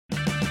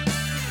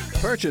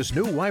Purchase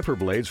new wiper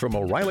blades from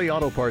O'Reilly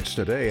Auto Parts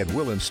today and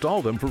we'll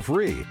install them for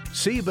free.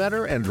 See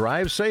better and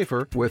drive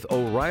safer with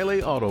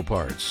O'Reilly Auto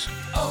Parts.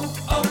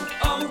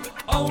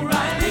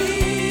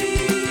 O'Reilly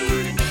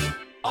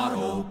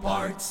Auto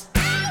Parts.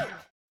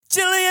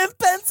 Jillian,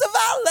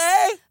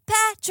 Pensacola.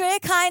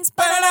 Patrick Hines.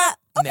 Ba-da-da.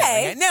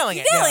 Okay. Nailing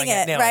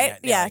it. Right?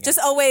 Yeah. Just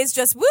always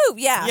just woo.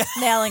 Yeah.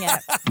 Nailing it.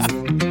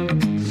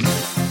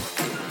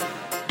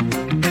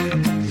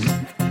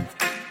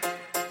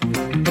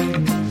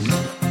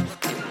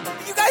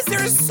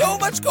 There is so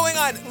much going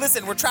on.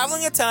 Listen, we're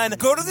traveling a ton.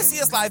 Go to the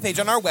See Us Live page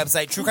on our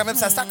website,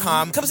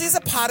 truecrimeobsessed.com. Come see us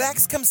at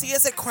PodX. Come see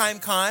us at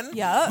CrimeCon.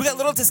 Yeah. We got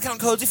little discount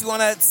codes if you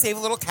want to save a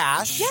little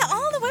cash. Yeah,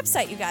 all on the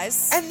website, you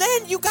guys. And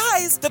then, you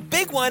guys, the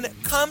big one,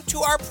 come to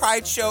our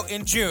Pride show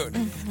in June.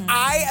 Mm-hmm.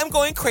 I am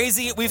going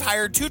crazy. We've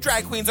hired 2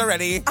 drag queens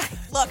already.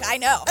 Look, I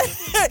know.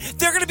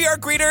 They're going to be our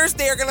greeters.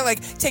 They are going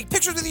to, take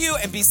pictures with you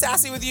and be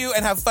sassy with you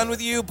and have fun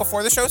with you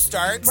before the show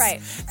starts.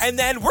 Right. And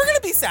then we're going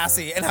to be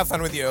sassy and have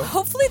fun with you.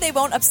 Hopefully they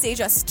won't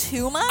upstage us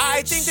too much.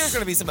 I think there's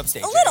going to be some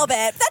upstaging. A little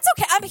bit. That's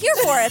okay. I'm here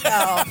for it,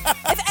 though.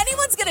 If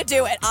anyone's going to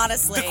do it,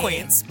 honestly. The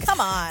queens. Come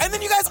on. And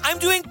then, you guys, I'm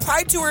doing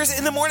Pride tours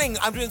in the morning.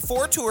 I'm doing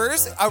 4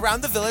 tours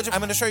around the village. I'm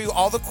going to show you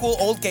all the cool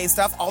old gay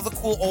stuff, all the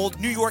cool old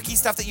New York-y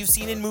stuff that you've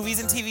seen in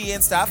movies and TV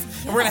and stuff.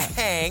 Yeah. And we're going to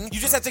hang. You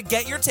just have to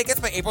get your tickets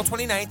by April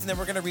 29th, and then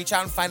we're going to reach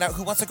out and find out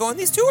who wants to go on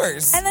these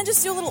tours. And then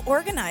just do a little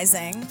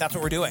organizing. That's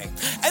what we're doing.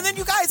 And then,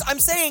 you guys, I'm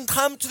saying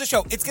come to the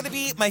show. It's going to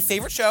be my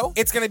favorite show.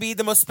 It's going to be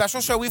the most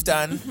special show we've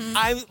done. Mm-hmm.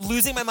 I'm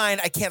losing my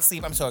mind. I can't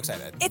sleep. I'm so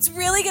excited. It's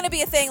really going to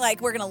be a thing.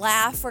 We're going to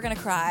laugh. We're going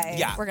to cry.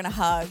 Yeah. We're going to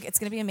hug. It's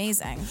going to be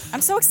amazing.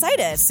 I'm so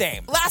excited.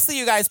 Same. Lastly,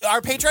 you guys,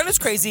 our Patreon is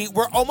crazy.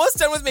 We're almost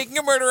done with Making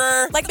a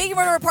Murderer. Making a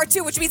Murderer Part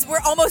 2, which means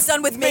we're almost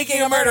done with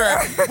Making a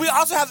Murderer. We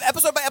also have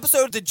episode by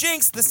episode, The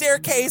Jinx, The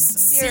Staircase,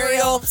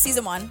 Serial,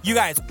 Season 1. You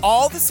guys,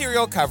 all the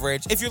Serial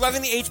coverage. If you're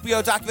loving the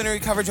HBO documentary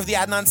coverage of the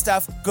Adnan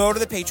stuff, go to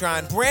the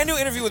Patreon. Brand new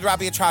interview with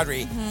Rabia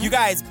Chaudhry. Mm-hmm. You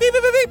guys, beep,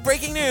 beep, beep, beep,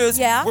 breaking news.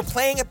 Yeah. We're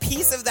playing a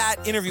piece of that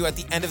interview at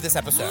the end of this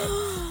episode.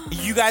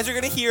 You guys are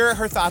going to hear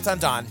her thoughts on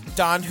Don.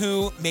 Don,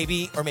 who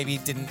maybe or maybe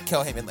didn't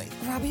kill Heyman Lee.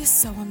 Rabia is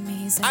so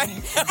amazing.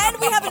 And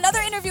we have another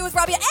interview with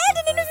Rabia and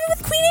an interview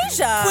with Queen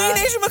Asia. Queen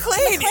Asia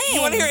McLean.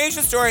 You want to hear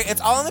Asia's story?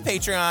 It's all on the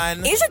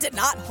Patreon. Asia did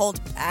not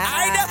hold back.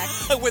 I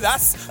know. With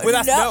us,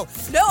 no.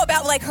 No,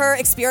 about her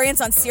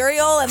experience on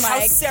Serial and how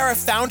Sarah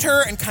found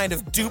her and kind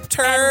of duped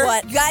her. And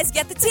what? You guys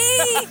get the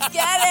tea.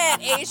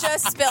 Get it. Asia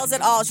spills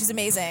it all. She's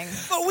amazing.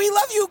 But we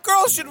love you,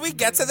 girls. Should we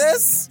get to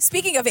this?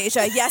 Speaking of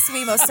Asia, yes,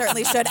 we most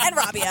certainly should. And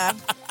Rabia.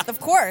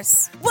 Of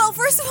course. Well,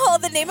 first of all,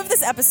 the name of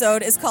this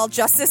episode is called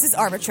Justice is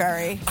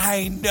Arbitrary.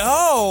 I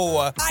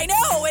know.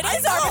 It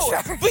is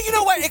arbitrary. But you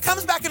know what? It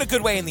comes back in a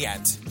good way in the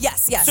end.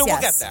 Yes. So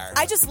we'll get there.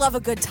 I just love a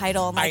good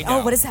title.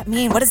 I'm what does that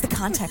mean? What is the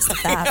context of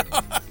that?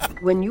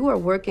 When you are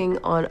working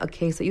on a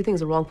case that you think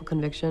is a wrongful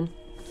conviction,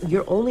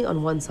 you're only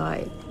on one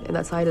side, and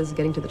that side is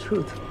getting to the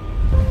truth.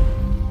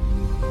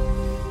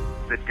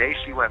 The day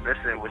she went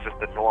missing was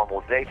just a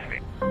normal day to me.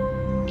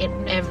 It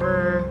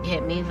never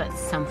hit me that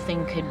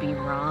something could be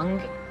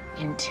wrong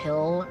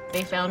until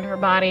they found her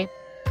body.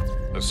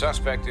 The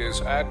suspect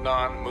is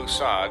Adnan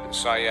Musad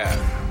Syed.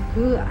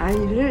 그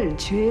아이를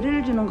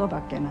죄를 주는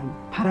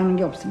것밖에는 바라는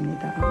게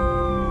없습니다.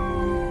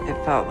 It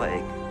felt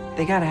like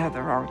they gotta have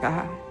the wrong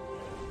guy.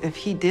 If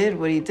he did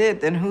what he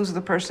did, then who's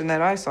the person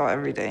that I saw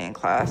every day in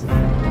class?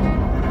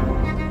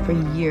 For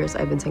years,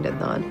 I've been saying to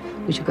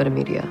Adnan, we should go to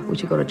media, we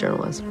should go to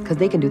journalists, because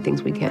they can do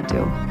things we can't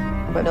do.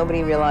 But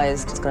nobody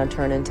realized it's going to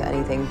turn into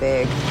anything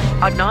big.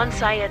 Adnan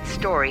Syed's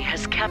story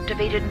has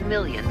captivated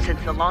millions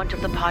since the launch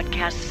of the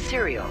podcast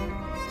Serial.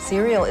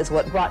 Serial is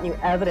what brought new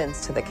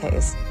evidence to the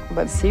case,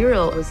 but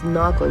Serial is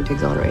not going to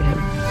exonerate him.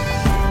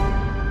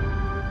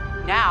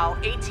 Now,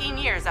 18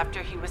 years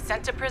after he was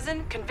sent to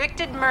prison,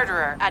 convicted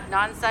murderer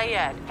Adnan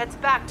Syed heads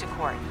back to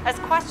court as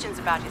questions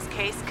about his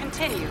case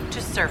continue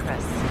to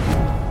surface.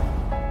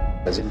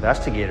 As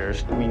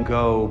investigators, we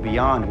go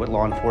beyond what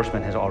law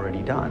enforcement has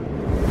already done.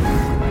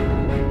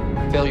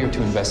 Failure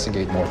to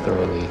investigate more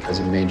thoroughly is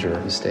a major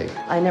mistake.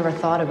 I never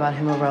thought about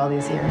him over all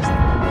these years.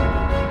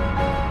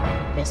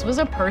 This was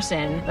a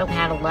person that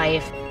had a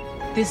life.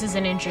 This is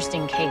an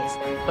interesting case,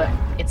 but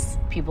it's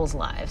people's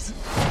lives.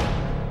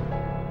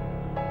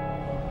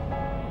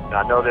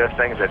 I know there are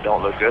things that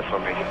don't look good for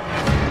me.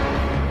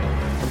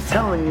 I'm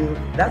telling you,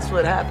 that's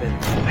what happened.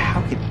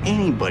 How could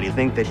anybody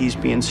think that he's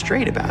being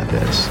straight about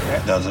this?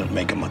 That doesn't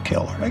make him a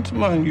killer. Makes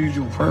him an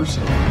unusual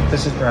person.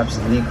 This is perhaps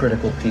the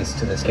critical piece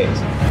to this case.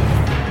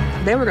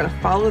 They were going to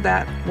follow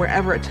that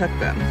wherever it took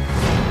them.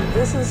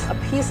 This is a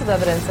piece of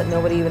evidence that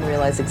nobody even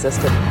realized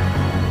existed.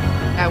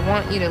 I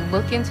want you to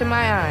look into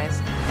my eyes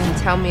and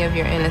tell me of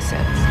your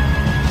innocence.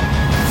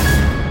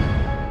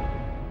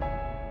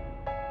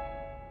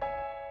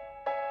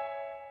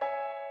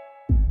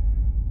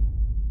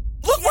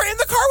 Look, we're in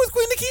the car with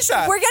Queen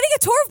Nikisha. We're getting a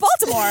tour of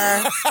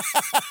Baltimore.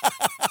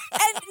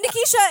 And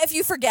Nikisha, if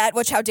you forget,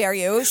 which how dare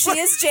you, she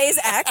is Jay's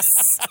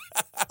ex.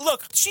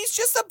 Look, she's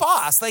just a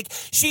boss.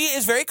 She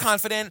is very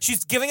confident.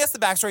 She's giving us the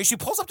backstory. She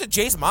pulls up to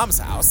Jay's mom's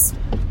house.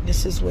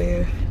 This is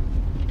where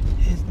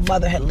his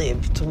mother had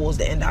lived towards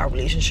the end of our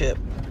relationship.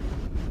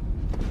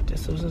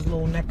 This was his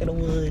little neck of the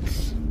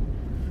woods.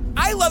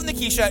 I love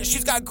Nikisha.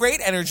 She's got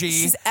great energy.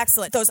 She's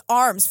excellent. Those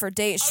arms for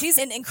days. She's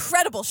in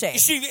incredible shape.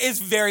 She is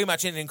very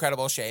much in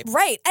incredible shape.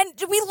 Right. And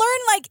we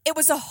learned, like, it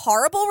was a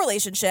horrible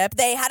relationship.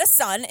 They had a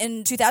son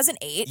in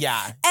 2008.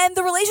 Yeah. And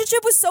the relationship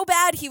was so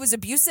bad. He was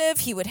abusive.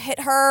 He would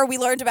hit her. We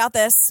learned about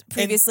this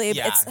previously. And,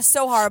 yeah. It's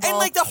so horrible. And,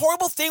 like, the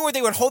horrible thing where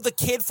they would hold the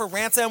kid for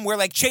ransom, where,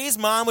 like, Jay's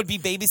mom would be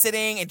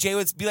babysitting and Jay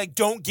would be like,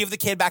 don't give the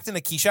kid back to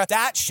Nikisha.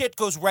 That shit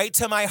goes right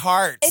to my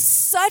heart. It's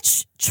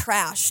such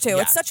trash, too.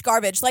 Yeah. It's such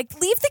garbage. Like,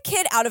 leave the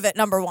kid out of it,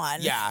 number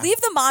one. Yeah. Leave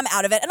the mom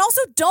out of it. And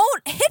also,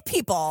 don't hit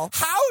people.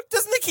 How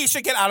does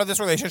Nikisha get out of this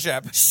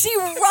relationship? She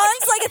runs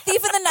like a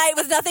thief in the night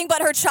with nothing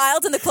but her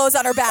child and the clothes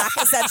on her back,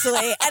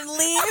 essentially, and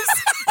leaves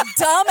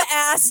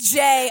dumb-ass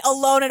Jay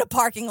alone in a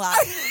parking lot.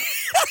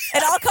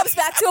 It all comes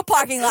back to a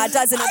parking lot,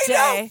 doesn't it, Jay?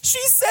 I know. She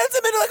sends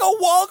him into like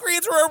a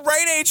Walgreens or a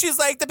Rite Aid. She's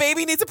like, the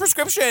baby needs a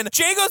prescription.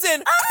 Jay goes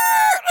in.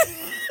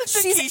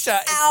 Nikisha is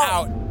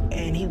out.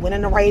 And he went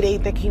in the Rite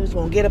Aid thinking he was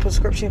going to get a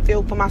prescription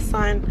filled for my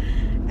son.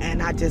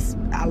 And I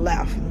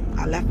left.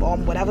 I left all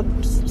whatever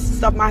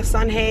stuff my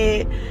son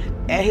had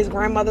at his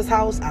grandmother's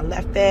house. I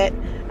left that,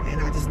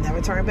 and I just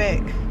never turned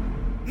back.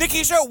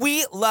 Nikisha,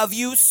 we love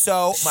you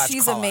so much.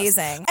 She's Call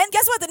amazing. us. And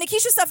guess what? The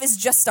Nikisha stuff is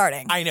just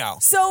starting. I know.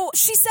 So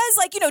she says,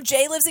 like,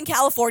 Jay lives in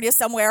California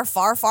somewhere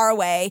far, far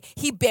away.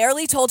 He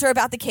barely told her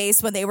about the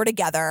case when they were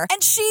together.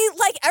 And she,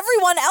 like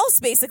everyone else,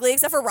 basically,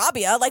 except for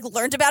Rabia, like,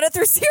 learned about it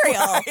through Serial.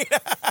 Right.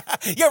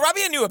 Yeah,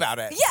 Rabia knew about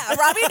it. Yeah,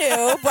 Rabia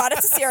knew. Brought it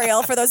to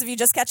Serial. For those of you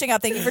just catching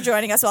up, thank you for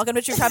joining us. Welcome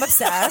to True Crime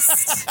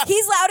Obsessed.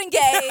 He's loud and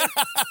gay.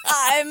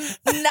 I'm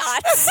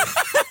not.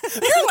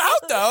 You're loud,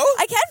 though.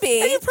 I can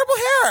be. And you have purple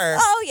hair.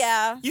 Oh,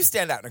 yeah. You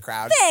stand out in a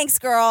crowd. Thanks,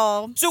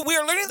 girl. So we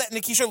are learning that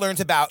Nikisha learns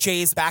about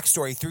Jay's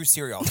backstory through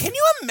Serial. Can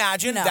you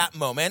imagine that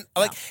moment?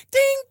 Like,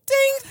 ding,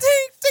 ding,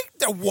 ding,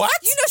 ding. What?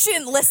 You know she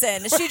didn't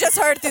listen. She just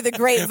heard through the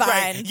grapevine.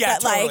 Right. Yeah,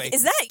 that, totally. like,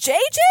 is that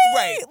JJ?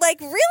 Right.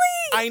 Like, really?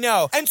 I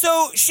know. And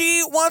so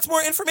she wants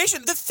more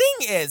information. The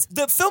thing is,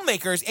 the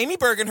filmmakers, Amy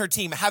Berg and her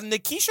team, have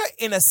Nikisha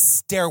in a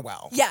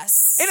stairwell.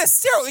 Yes. In a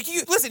stairwell. Like,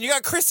 listen, you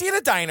got Christy in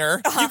a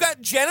diner. You got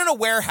Jen in a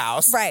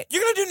warehouse. Right.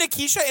 You're going to do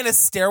Nikisha in a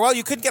stairwell?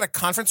 You couldn't get a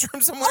conference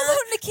room somewhere? Although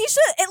Nikisha,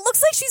 it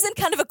looks like she's in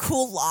kind of a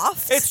cool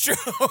loft. It's true.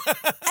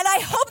 And I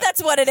hope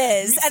that's what it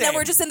is. And then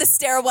we're just in the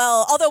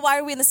stairwell. Although, why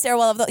are we in the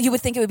stairwell? You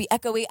would think it would be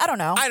echoey. I don't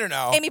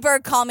know. Amy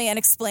Berg, call me and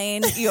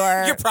explain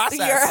your process.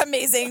 Your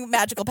amazing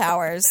magical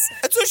powers.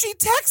 And so she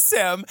texts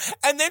him,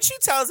 and then she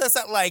tells us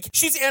that, like,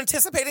 she's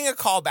anticipating a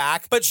call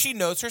back, but she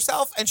knows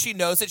herself, and she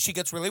knows that she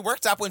gets really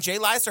worked up when Jay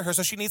lies to her,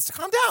 so she needs to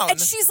calm down. And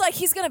she's like,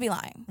 he's going to be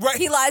lying. Right.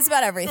 He lies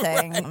about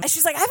everything. Right. And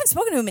she's like, I haven't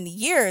spoken to him in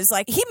years.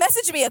 Like, he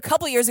messaged me a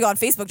couple years ago on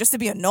Facebook just to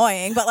be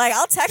annoying, but, like,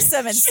 I'll text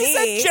him and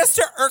see. Said just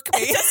to irk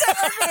me. Just to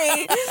irk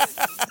me.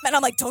 And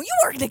I'm like, don't you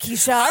irk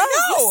Nikisha. I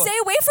know. You stay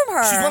away from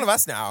her. She's one of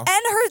us now. And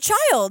her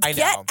child. I know.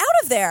 Get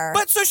out of there.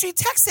 But so she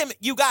texts him,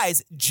 you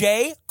guys,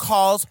 Jay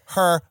calls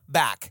her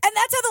back. And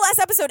that's how the last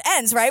episode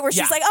ends, right? Where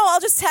she's like, oh, I'll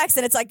just text.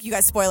 And it's like, you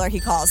guys, spoiler, he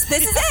calls.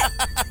 This is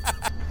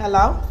it.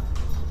 Hello?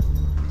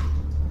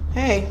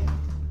 Hey.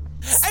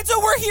 And so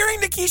we're hearing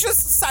Nikisha's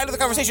side of the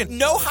conversation.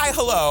 No hi,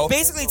 hello.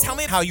 Basically, tell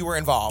me how you were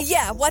involved.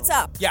 Yeah, what's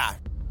up? Yeah.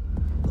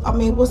 I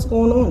mean, what's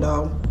going on,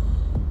 though?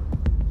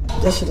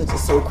 That shit is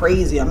just so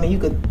crazy. I mean, you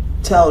could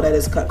tell that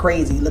it's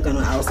crazy looking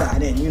on the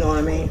outside in. You know what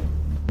I mean?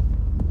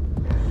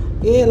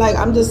 Yeah, like,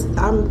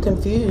 I'm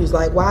confused.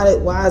 Like, why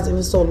is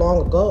it so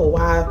long ago?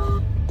 Why?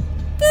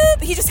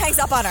 Boop. He just hangs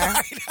up on her.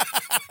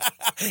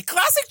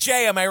 Classic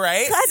Jay, am I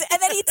right? Classic.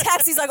 And then he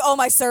texts, he's like, oh,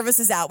 my service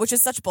is out, which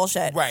is such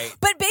bullshit. Right.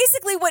 But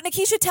basically what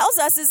Nikisha tells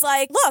us is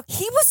like, look,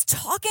 he was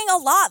talking a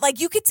lot. Like,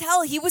 you could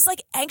tell he was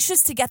like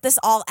anxious to get this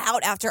all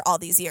out after all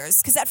these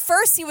years. Because at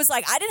first he was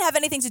like, I didn't have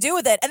anything to do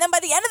with it. And then by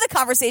the end of the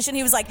conversation,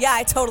 he was like, yeah,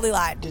 I totally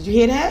lied. Did you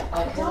hear that?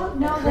 I don't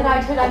know that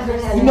I could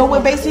understand. You know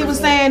what basically he was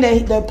saying?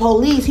 That the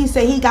police, he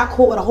said he got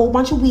caught with a whole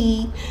bunch of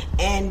weed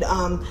and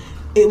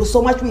it was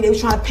so much weed, they was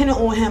trying to pin it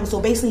on him.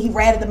 So basically he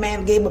ratted the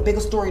man, gave him a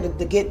bigger story to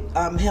get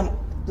him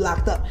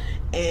locked up.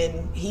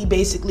 And he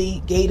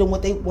basically gave them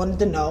what they wanted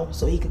to know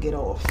so he could get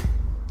off.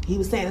 He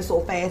was saying it so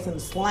fast in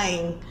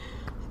slang,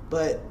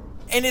 but...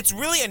 And it's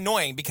really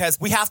annoying because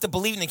we have to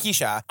believe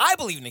Nikisha. I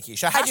believe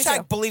Nikisha.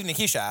 Hashtag believe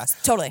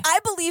Nikisha. Totally. I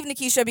believe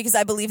Nikisha because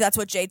I believe that's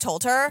what Jay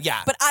told her.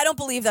 Yeah. But I don't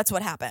believe that's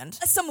what happened.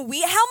 Some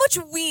weed. How much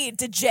weed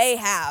did Jay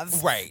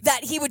have? Right.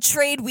 That he would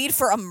trade weed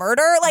for a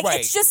murder? Like,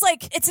 It's just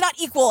like, it's not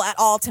equal at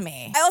all to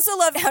me. I also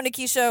love how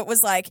Nikisha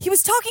was like, he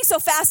was talking so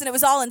fast and it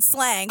was all in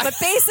slang, but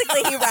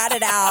basically he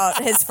ratted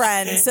out his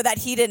friend so that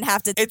he didn't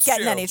have to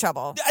get in any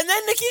trouble. And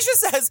then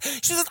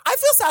Nikisha she says, I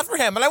feel sad for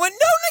him. And I went,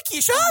 no,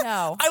 Nikisha.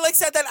 No. I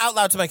said that out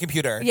loud to my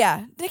computer.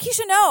 Yeah.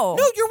 Nikisha, no.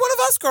 No, you're one of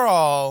us,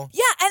 girl.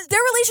 Yeah, and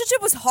their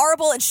relationship was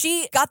horrible, and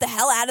she got the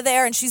hell out of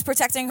there, and she's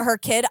protecting her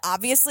kid,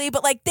 obviously,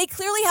 but, like, they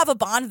clearly have a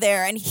bond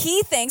there, and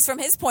he thinks, from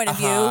his point of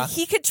view,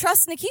 he could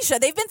trust Nikisha.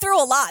 They've been through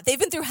a lot. They've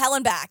been through hell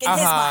and back, in his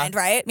mind,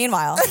 right?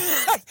 Meanwhile.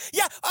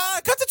 Yeah,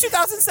 cut to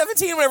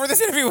 2017, whenever this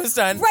interview was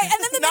done. Right,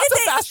 and then Not so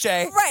fast,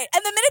 Jay. Right,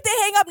 and the minute minute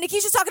they hang up,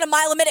 Nikisha's talking a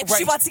mile a minute.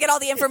 She wants to get all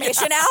the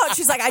information out.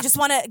 She's like, I just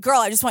want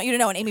you to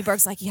know. And Amy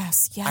Berg's like,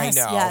 yes,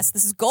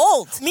 this is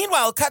gold.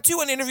 Meanwhile, cut to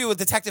an interview with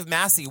Detective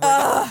Massey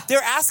where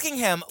they're asking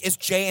him, is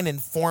Jay an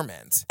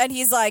informant? And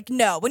he's like,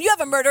 no. When you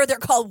have a murder, they're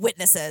called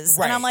witnesses.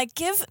 Right. And I'm like,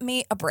 give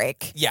me a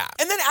break. Yeah.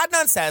 And then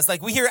Adnan says,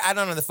 like, we hear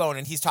Adnan on the phone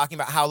and he's talking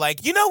about how,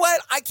 like, you know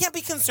what? I can't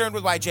be concerned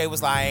with why Jay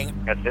was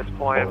lying. At this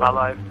point in my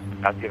life,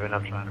 I've given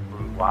up trying to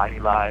prove why he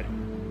lied.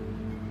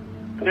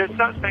 There's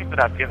some things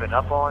that I've given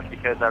up on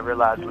because I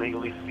realize,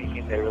 legally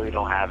speaking, they really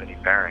don't have any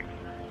bearing.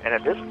 And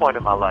at this point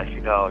in my life,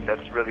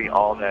 that's really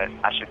all that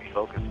I should be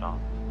focused on.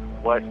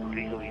 What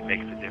legally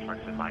makes a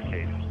difference in my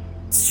case.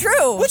 It's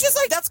true. Which is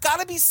like, that's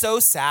gotta be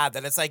so sad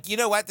that it's like, you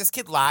know what? This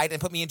kid lied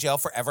and put me in jail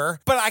forever,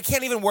 but I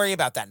can't even worry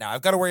about that now.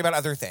 I've got to worry about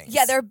other things.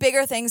 Yeah, there are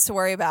bigger things to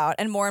worry about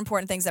and more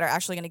important things that are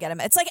actually going to get him.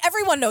 It's like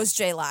everyone knows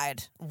Jay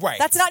lied. Right.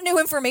 That's not new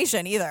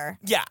information either.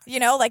 Yeah.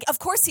 Like, of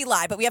course he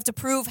lied, but we have to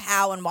prove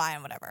how and why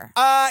and whatever.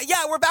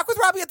 Yeah, we're back with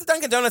Robbie at the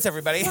Dunkin' Donuts,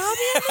 everybody. Robbie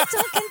at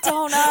the Dunkin'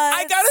 Donuts.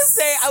 I gotta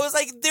say, I was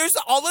like, there's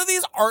all of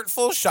these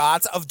artful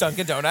shots of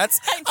Dunkin' Donuts.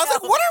 I was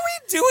like, what are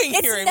we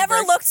doing here? It's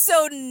never looked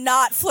so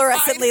not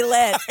fluorescently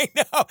lit. I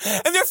know.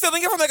 And they're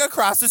filming it from like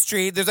across the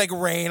street. There's like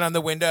rain on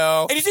the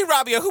window. And you see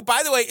Rabia, who,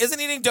 by the way, isn't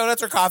eating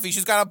donuts or coffee.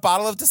 She's got a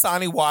bottle of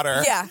Dasani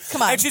water. Yeah,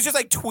 come on. And she's just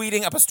like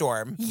tweeting up a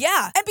storm.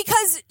 Yeah. And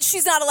because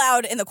she's not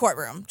allowed in the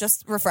courtroom,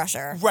 just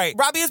refresher. Right.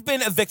 Rabia's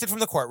been evicted from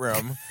the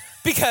courtroom.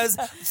 Because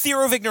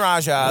Thiro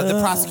Vignaraja,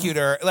 the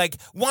prosecutor, like,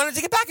 wanted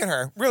to get back at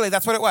her. Really,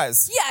 that's what it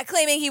was. Yeah,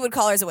 claiming he would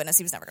call her as a witness.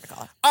 He was never going to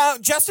call her.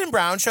 Justin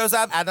Brown shows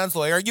up, Adnan's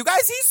lawyer. You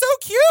guys, he's so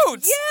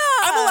cute.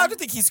 Yeah. I'm allowed to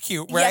think he's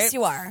cute, right? Yes,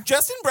 you are.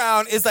 Justin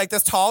Brown is like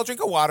this tall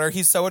drink of water.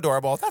 He's so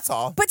adorable. That's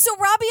all. But so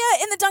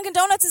Rabia in the Dunkin'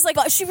 Donuts is like,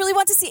 she really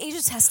wants to see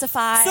Asia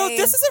testify. So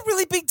this is a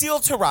really big deal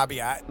to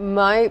Rabia.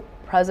 My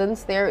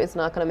presence there is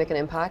not going to make an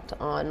impact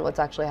on what's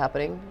actually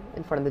happening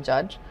in front of the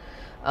judge.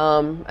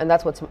 And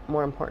that's what's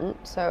more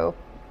important. So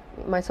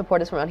my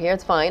support is from out here.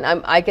 It's fine.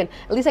 I can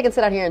sit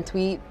out here and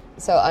tweet.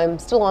 So I'm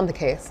still on the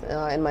case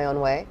in my own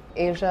way.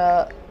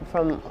 Asia,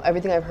 from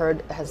everything I've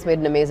heard, has made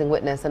an amazing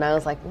witness. And I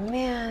was like,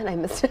 man, I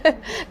missed it.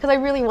 Because I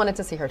really wanted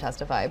to see her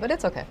testify. But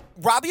it's okay.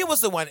 Rabia was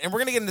the one, and we're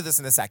going to get into this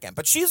in a second,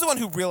 but she's the one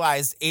who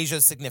realized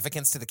Asia's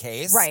significance to the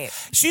case. Right.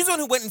 She's the one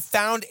who went and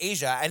found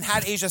Asia and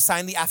had Asia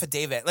sign the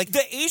affidavit. Like,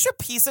 the Asia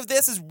piece of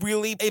this is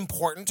really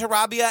important to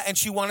Rabia, and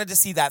she wanted to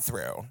see that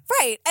through.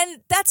 Right.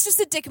 And that's just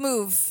a dick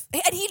move.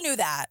 And he knew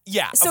that.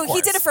 Yeah, So of course.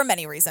 he did it for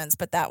many reasons,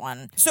 but that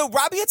one. So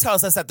Rabia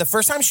tells us that the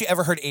first time she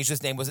ever heard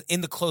Asia's name was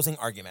in the closing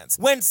arguments.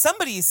 When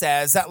somebody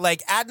says that,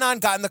 like, Adnan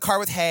got in the car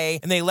with Hay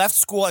and they left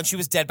school and she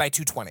was dead by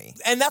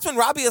 2:20. And that's when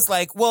Rabia's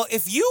like, well,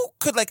 if you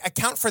could, like,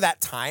 account for that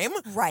time,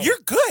 right, you're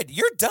good.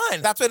 You're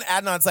done. That's when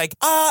Adnan's like,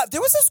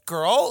 there was this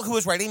girl who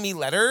was writing me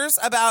letters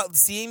about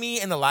seeing me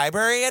in the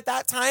library at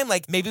that time.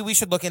 Like, maybe we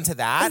should look into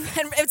that.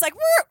 And it's like,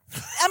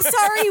 I'm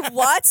sorry,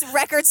 what?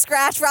 Record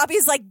scratch.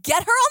 Rabia's like,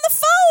 get her on the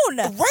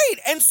phone. Right.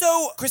 And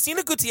so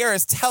Christina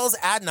Gutierrez tells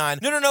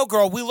Adnan, no,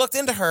 girl, we looked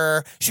into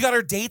her. She got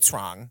her dates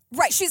wrong.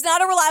 Right. She's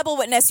not a reliable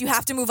witness. You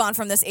have to move on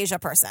from this Asia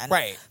person.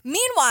 Right.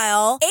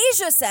 Meanwhile,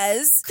 Asia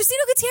says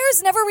Christina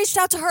Gutierrez never reached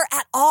out to her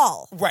at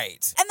all.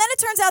 Right. And then it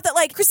turns out that,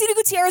 like, Christina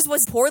Gutierrez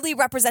was poorly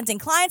representing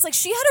clients. Like,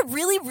 she had a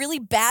really, really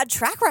bad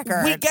track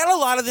record. We get a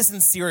lot of this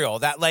in Serial,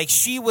 that, like,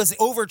 she was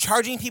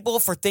overcharging people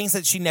for things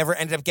that she never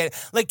ended up getting.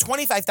 Like,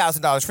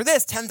 $25,000 for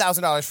this,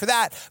 $10,000 for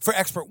that, for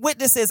expert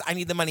witnesses. I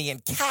need the money in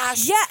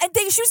cash. Yeah, and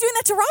she was doing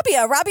that to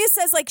Rabia. Rabia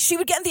says, like, she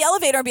would get in the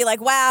elevator and be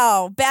like,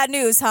 wow, bad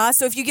news, huh?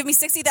 So if you give me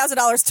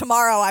 $60,000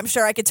 tomorrow, I'm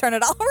sure I could turn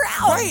it all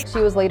around. Right. She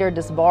was later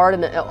disbarred,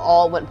 and it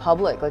all went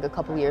public, like a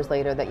couple years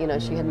later, that,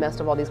 she had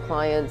messed up all these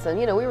clients, and,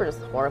 we were just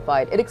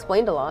horrified. It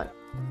explained a lot.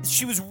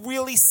 She was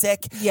really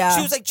sick. Yeah.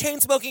 She was, like, chain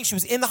smoking. She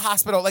was in the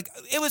hospital. Like,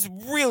 it was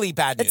really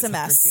bad news. It's a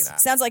mess. Christina.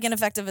 Sounds like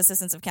ineffective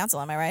assistance of counsel,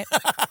 am I right?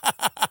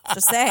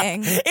 Just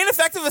saying.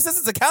 Ineffective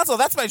assistance of counsel.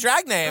 That's my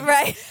drag name.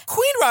 Right.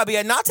 Queen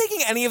Rabia, not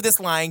taking any of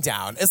this lying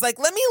down, is like,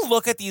 let me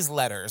look at these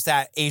letters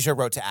that Asia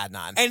wrote to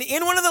Adnan. And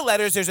in one of the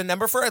letters, there's a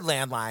number for a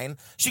landline.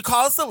 She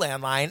calls the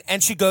landline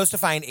and she goes to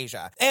find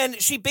Asia.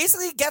 And she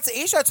basically gets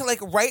Asia to,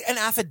 like, write an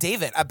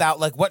affidavit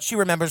about, like, what she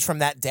remembers from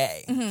that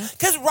day.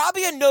 Because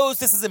Rabia knows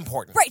this is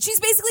important. Right.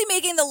 She's basically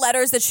making the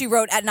letters that she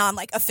wrote Adnan,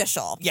 like,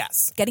 official.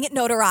 Yes. Getting it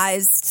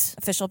notarized,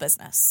 official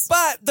business.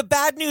 But the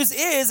bad news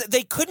is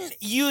they couldn't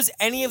use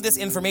any of this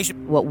information.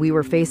 What we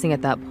were facing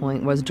at that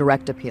point was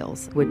direct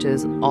appeals, which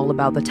is all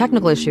about the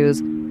technical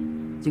issues.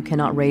 You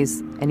cannot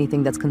raise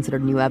anything that's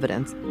considered new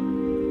evidence.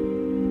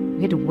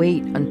 We had to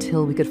wait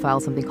until we could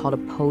file something called a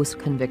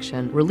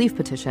post-conviction relief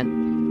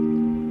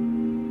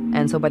petition.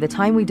 And so by the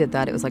time we did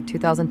that, it was like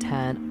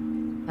 2010.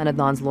 And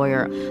Adnan's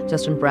lawyer,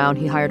 Justin Brown,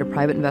 he hired a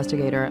private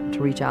investigator to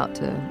reach out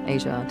to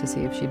Asia to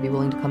see if she'd be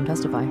willing to come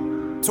testify.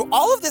 So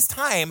all of this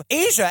time,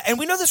 Asia, and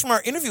we know this from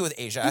our interview with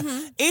Asia,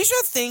 Asia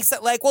thinks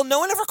that, like, well, no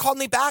one ever called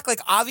me back. Like,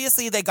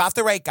 obviously, they got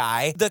the right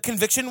guy. The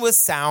conviction was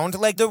sound.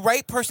 Like, the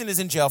right person is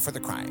in jail for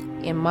the crime.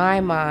 In my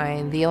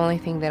mind, the only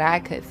thing that I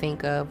could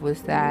think of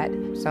was that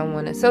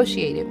someone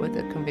associated with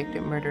a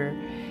convicted murderer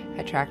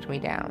that tracked me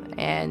down.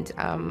 And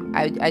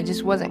I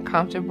just wasn't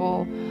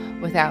comfortable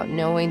without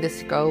knowing the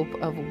scope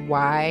of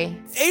why.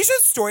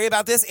 Asia's story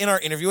about this in our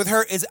interview with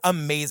her is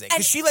amazing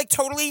because she like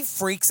totally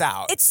freaks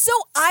out. It's so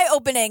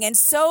eye-opening and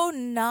so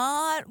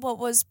not what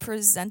was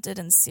presented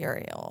in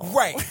Serial.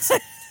 Right.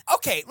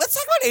 Okay, let's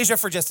talk about Asia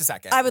for just a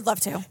second. I would love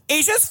to.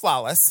 Asia's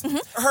flawless.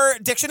 Her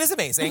diction is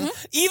amazing.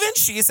 Even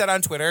she said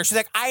on Twitter, she's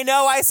like, I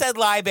know I said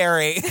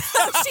library.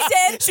 Oh, she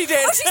did? She did.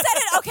 Oh, she said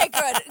it? Okay,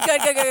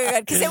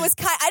 good. Because it was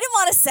I didn't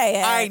want to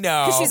say it. I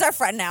know. Because she's our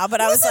friend now, but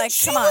I was like,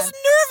 come on. She was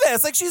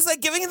nervous. Like, she's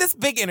like giving this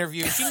big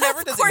interview. She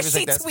never does interviews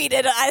like this. Of course she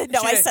tweeted,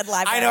 I said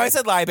library. I know I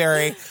said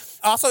library.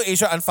 Also,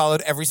 Asia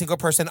unfollowed every single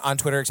person on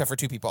Twitter except for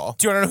 2 people.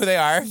 Do you want to know who they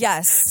are?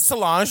 Yes.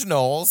 Solange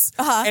Knowles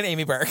and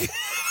Amy Burke.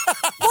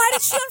 Why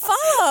did she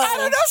unfollow? I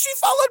don't know. She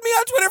followed me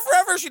on Twitter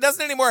forever. She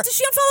doesn't anymore. Did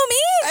she unfollow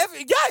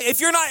me? If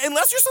you're not,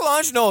 unless you're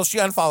Solange Knowles, she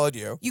unfollowed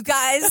you. You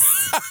guys,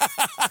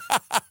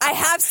 I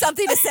have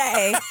something to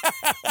say.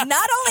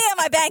 Not only am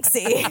I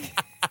Banksy.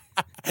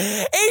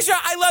 Asia,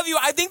 I love you.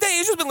 I think that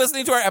Asia's been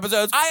listening to our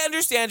episodes. I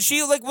understand.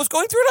 She was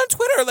going through it on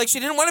Twitter. Like, she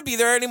didn't want to be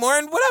there anymore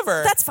and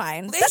whatever. That's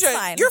fine. Asia, That's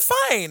fine. You're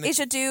fine.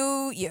 Asia,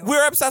 do you.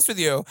 We're obsessed with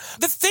you.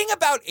 The thing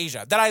about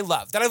Asia that I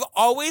love, that I've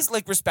always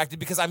respected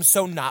because I'm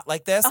so not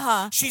like this,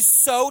 she's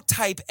so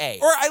type A.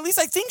 Or at least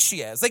I think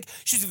she is. Like,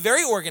 she's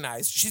very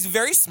organized. She's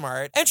very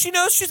smart. And she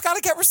knows she's got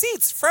to get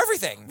receipts for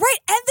everything. Right.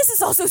 And this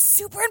is also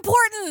super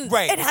important.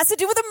 Right. It has to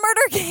do with a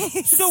murder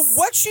case. So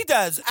what she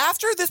does,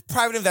 after this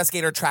private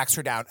investigator tracks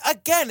her down,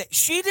 again,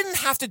 she didn't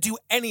have to do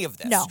any of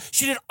this. No.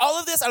 She did all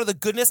of this out of the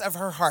goodness of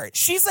her heart.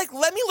 She's like,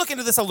 let me look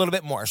into this a little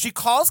bit more. She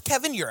calls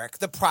Kevin Urich,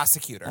 the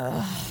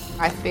prosecutor.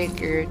 I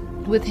figured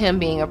with him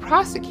being a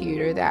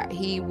prosecutor that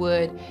he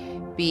would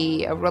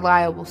be a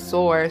reliable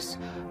source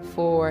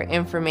for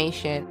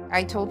information.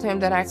 I told him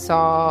that I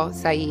saw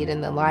Syed in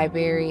the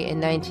library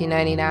in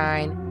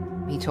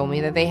 1999. He told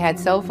me that they had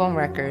cell phone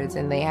records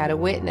and they had a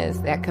witness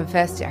that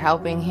confessed to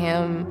helping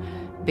him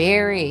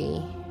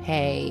bury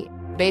Hay.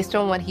 Based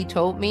on what he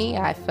told me,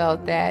 I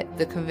felt that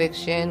the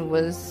conviction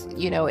was,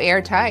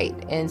 airtight.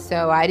 And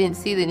so I didn't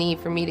see the need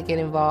for me to get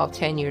involved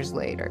 10 years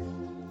later.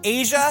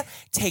 Asia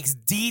takes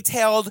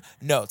detailed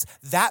notes.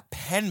 That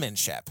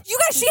penmanship. You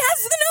guys, she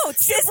has the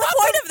notes. It's the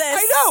point of this.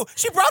 I know.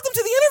 She brought them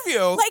to the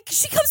interview. Like,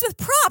 she comes with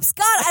props.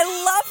 God, I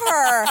love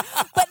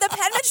her. But the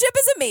penmanship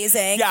is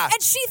amazing. Yeah.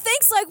 And she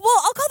thinks, I'll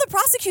call the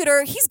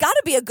prosecutor. He's got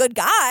to be a good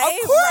guy.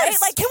 Of course. Right?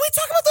 Like, can we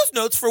talk about those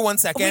notes for 1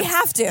 second? We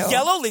have to.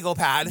 Yellow legal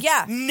pad.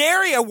 Yeah.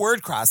 Nary a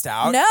word crossed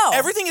out. No.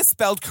 Everything is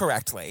spelled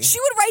correctly. She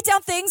would write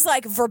down things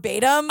like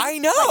verbatim. I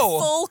know.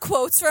 Like full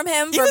quotes from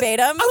him,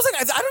 verbatim. I was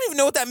like, I don't even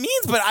know what that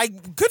means, but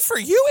good for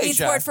you,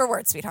 Asia. Means word for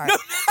word, sweetheart. No,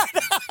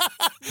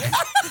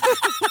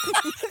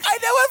 I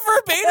know what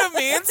verbatim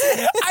means.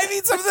 I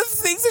mean, some of the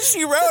things that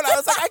she wrote, I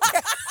was like, I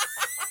can't.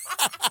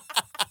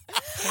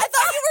 I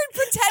thought you were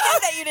pretending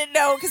that you didn't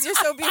know because you're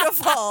so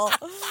beautiful.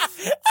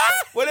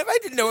 What if I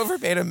didn't know what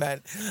verbatim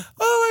meant?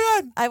 Oh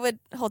my God. I would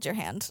hold your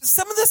hand.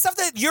 Some of the stuff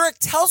that Urich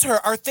tells her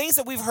are things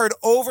that we've heard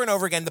over and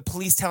over again, the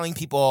police telling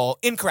people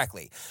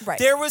incorrectly. Right.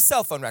 There was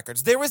cell phone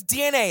records. There was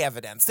DNA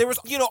evidence. There was,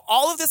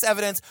 all of this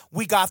evidence.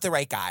 We got the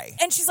right guy.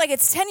 And she's like,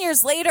 it's 10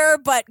 years later,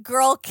 but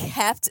girl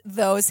kept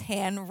those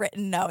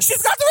handwritten notes.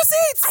 She's got the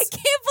receipts. I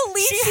can't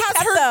believe she has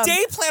kept her them.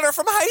 day planner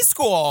from high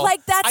school. Like,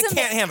 I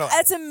can't handle it.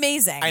 That's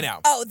amazing. I know.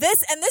 Oh,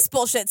 this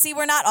bullshit. See,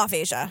 we're not off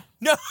Asia.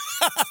 No.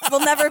 We'll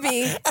never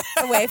be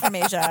away from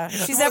Asia.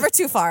 She's never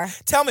too far.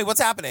 Tell me,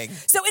 what's happening?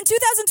 So in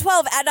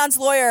 2012, Adnan's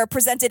lawyer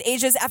presented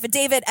Asia's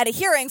affidavit at a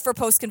hearing for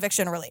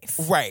post-conviction relief.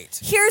 Right.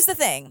 Here's the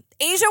thing.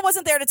 Asia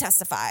wasn't there to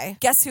testify.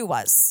 Guess who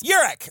was?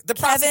 Urich, the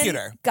prosecutor.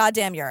 Kevin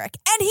goddamn Urich.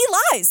 And he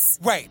lies.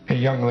 Right. A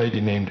young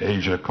lady named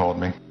Asia called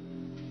me.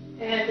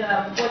 And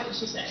what did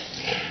she say?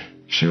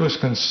 She was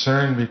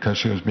concerned because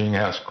she was being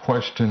asked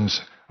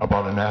questions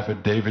about an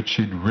affidavit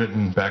she'd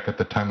written back at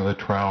the time of the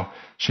trial.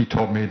 She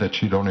told me that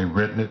she'd only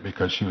written it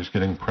because she was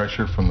getting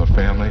pressure from the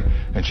family,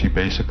 and she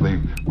basically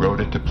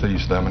wrote it to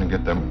please them and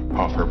get them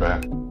off her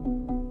back.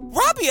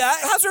 Rabia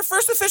has her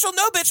first official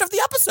no bitch of the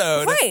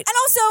episode. Right. And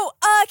also,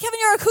 Kevin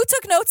Urich, who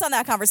took notes on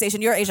that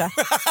conversation? You're Asia.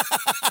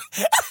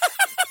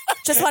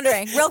 Just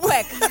wondering, real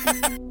quick.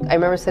 I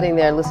remember sitting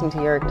there listening to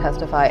Urich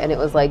testify, and it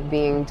was like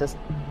being just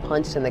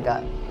punched in the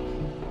gut.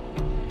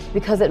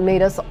 Because it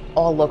made us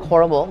all look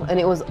horrible, and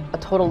it was a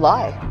total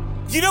lie.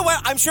 You know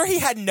what? I'm sure he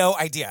had no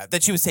idea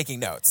that she was taking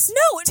notes.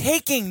 No.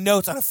 Taking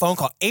notes on a phone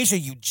call. Asia,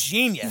 you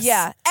genius.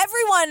 Yeah.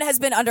 Everyone has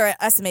been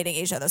underestimating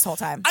Asia this whole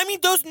time. I mean,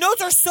 those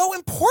notes are so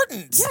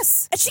important.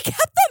 Yes. And she kept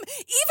them.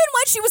 Even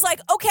when she was like,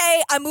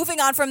 okay, I'm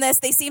moving on from this.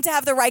 They seem to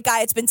have the right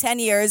guy. It's been 10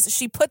 years.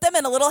 She put them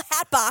in a little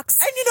hat box.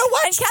 And you know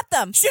what? And kept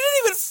them. She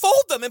didn't even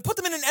fold them and put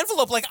them in an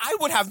envelope like I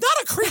would have.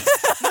 Not a crease.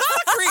 Not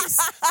a crease.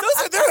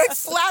 They're like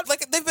flat,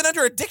 like they've been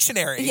under a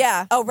dictionary.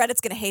 Yeah. Oh, Reddit's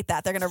going to hate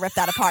that. They're going to rip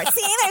that apart.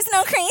 See, there's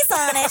no crease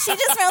on it. She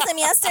just wrote them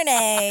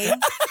yesterday.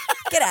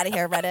 Get out of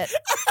here, Reddit.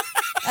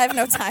 I have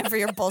no time for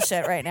your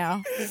bullshit right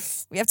now.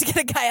 We have to get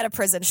a guy out of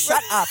prison.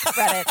 Shut up,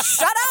 Reddit.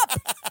 Shut up.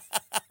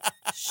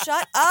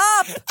 Shut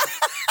up.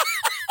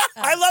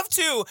 I love,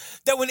 too,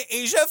 that when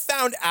Asia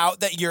found out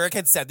that Yurik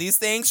had said these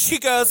things, she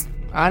goes,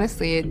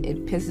 honestly,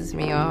 it pisses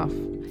me off.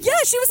 Yeah,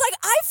 she was like,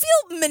 I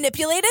feel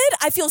manipulated.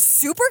 I feel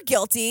super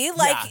guilty.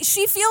 Like,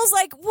 she feels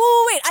like,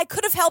 whoa, wait, I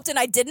could have helped and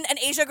I didn't. And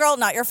Asia girl,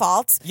 not your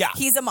fault. Yeah.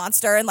 He's a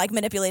monster and like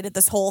manipulated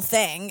this whole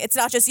thing. It's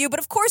not just you. But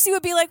of course you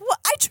would be like, well,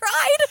 I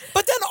tried.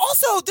 But then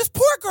also, this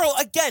poor girl,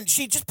 again,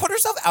 she just put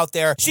herself out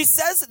there. She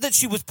says that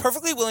she was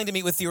perfectly willing to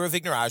meet with Theo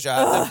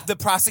Vignaraja, the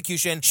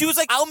prosecution. She was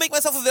like, I'll make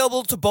myself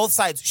available to both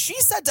sides. She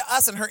said to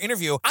us in her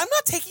interview, I'm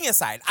not taking a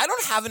side. I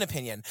don't have an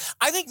opinion.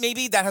 I think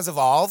maybe that has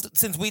evolved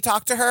since we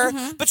talked to her.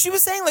 Mm-hmm. But she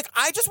was saying, like,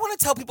 I just want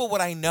to tell people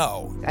what I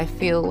know. I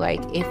feel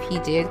like if he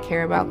did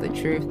care about the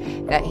truth,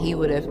 that he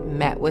would have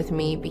met with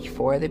me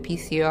before the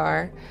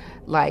PCR,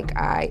 like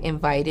I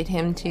invited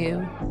him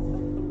to.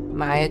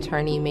 My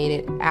attorney made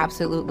it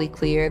absolutely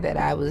clear that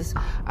I was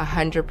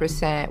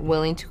 100%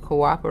 willing to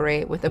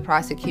cooperate with the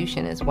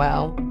prosecution as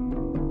well.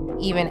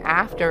 Even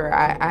after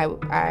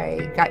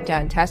I got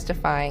done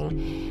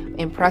testifying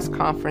in press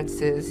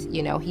conferences,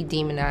 you know, he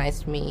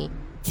demonized me.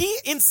 He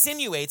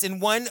insinuates in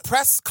one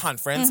press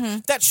conference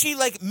that she,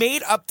 like,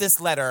 made up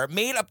this letter,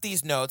 made up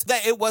these notes,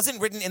 that it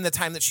wasn't written in the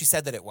time that she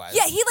said that it was.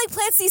 Yeah, he, like,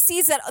 plants these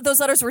seeds that those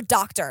letters were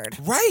doctored.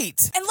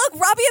 Right. And look,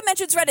 Rabia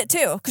mentions Reddit,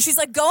 too, because she's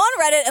like, go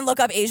on Reddit and look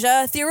up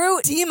Asia.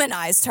 Thiru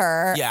demonized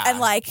her and,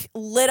 like,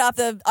 lit up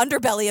the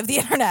underbelly of the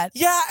internet.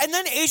 Yeah, and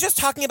then Asia's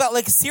talking about,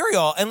 like,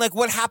 Serial and, like,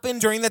 what happened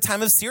during the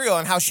time of Serial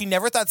and how she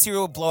never thought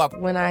Serial would blow up.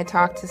 When I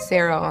talked to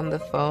Sarah on the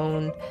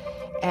phone,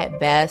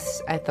 at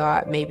best, I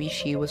thought maybe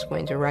she was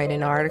going to write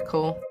an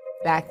article.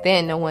 Back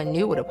then, no one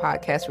knew what a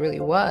podcast really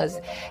was.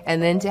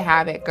 And then to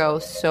have it go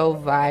so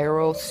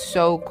viral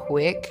so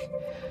quick,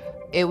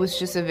 it was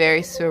just a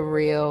very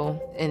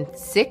surreal and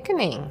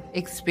sickening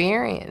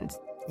experience.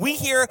 We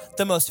hear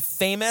the most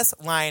famous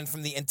line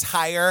from the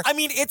entire... I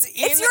mean, it's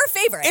your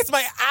favorite. It's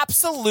my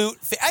absolute...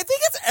 I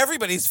think it's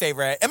everybody's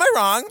favorite. Am I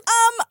wrong?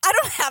 I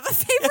don't have a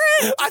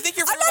favorite. I think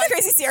I'm not a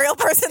crazy Serial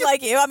person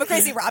like you. I'm a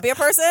crazy Rabia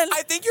person.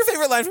 I think your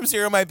favorite line from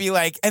Serial might be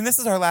like, and this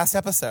is our last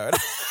episode.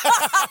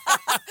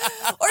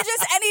 Or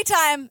just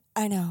anytime.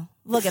 I know.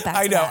 We'll get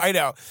back to that. I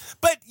know.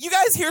 But you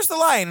guys, here's the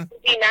line. It'd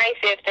be nice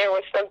if there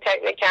was some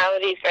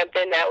technicality,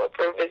 something that would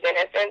prove his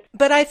innocence.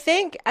 But I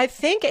think,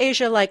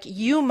 Asia, like,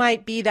 you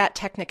might be that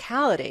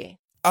technicality.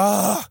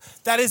 Oh,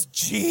 that is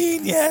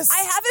genius.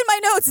 I have in my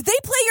notes, they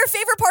play your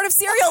favorite part of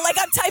Serial like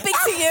I'm typing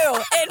to you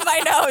in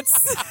my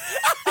notes.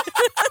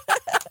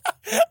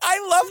 I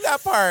love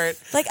that part.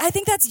 Like, I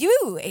think that's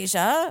you,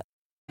 Asia.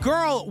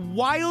 Girl,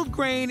 Wild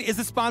Grain is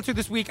the sponsor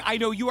this week. I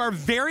know you are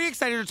very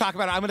excited to talk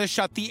about it. I'm gonna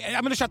shut the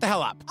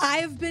hell up.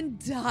 I've been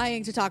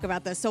dying to talk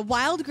about this. So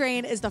Wild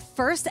Grain is the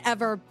first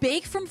ever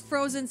bake from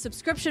frozen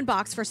subscription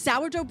box for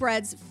sourdough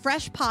breads,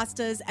 fresh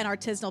pastas, and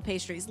artisanal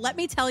pastries. Let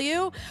me tell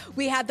you,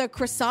 we had the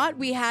croissant,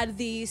 we had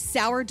the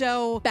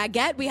sourdough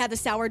baguette, we had the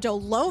sourdough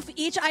loaf.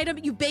 Each item,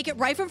 you bake it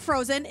right from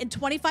frozen in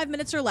 25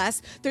 minutes or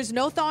less. There's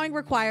no thawing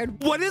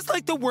required. What is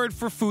like the word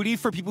for foodie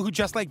for people who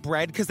just like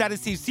bread? Because that is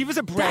Steve. Steve is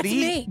a breadie. That's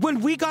me. When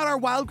we got our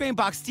Wild Grain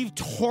box, Steve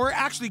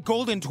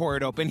Golden tore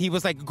it open. He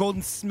was like,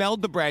 Golden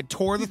smelled the bread,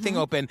 tore the thing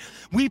open.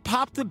 We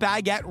popped the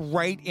baguette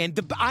right in.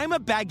 I'm a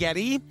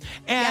baguette-y,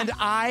 and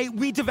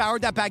we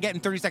devoured that baguette in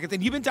 30 seconds.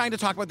 And you've been dying to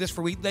talk about this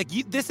for weeks. Like,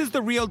 this is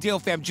the real deal,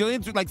 fam.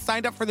 Jillian's like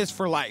signed up for this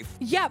for life.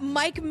 Yeah,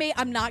 Mike made,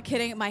 I'm not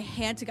kidding, my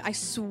hand to, I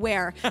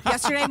swear.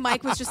 Yesterday,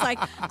 Mike was just like,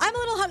 I'm a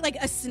little hungry. Like,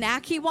 a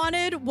snack he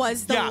wanted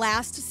was the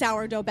last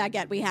sourdough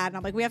baguette we had. And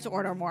I'm like, we have to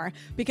order more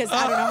because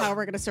I don't know how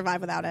we're going to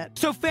survive without it.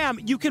 So, fam,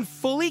 you can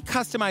fully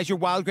customize your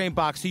Wild Grain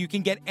box so you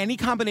can get any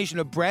combination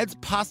of breads,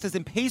 pastas,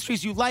 and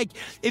pastries you like.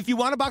 If you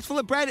want a box full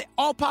of bread,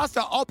 all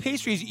pasta, all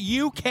pastries,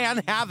 you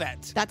can have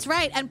it. That's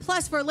right. And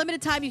plus, for a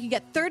limited time, you can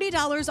get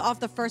 $30 off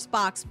the first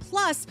box,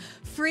 plus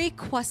free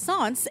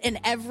croissants in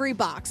every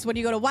box when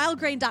you go to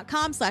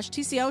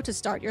wildgrain.com/TCO to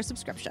start your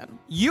subscription.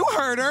 You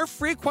heard her.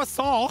 Free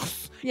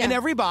croissants in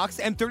every box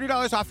and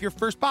 $30 off your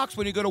first box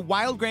when you go to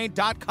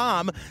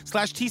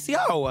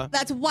wildgrain.com/TCO.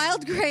 That's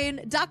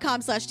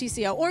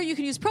wildgrain.com/TCO, or you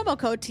can use promo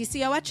code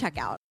TCO at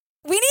checkout.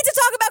 We need to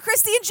talk about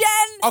Christy and Jen.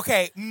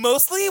 Okay,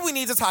 mostly we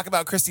need to talk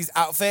about Christy's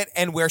outfit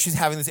and where she's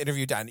having this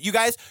interview done. You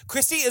guys,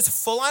 Christy is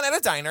full on at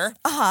a diner.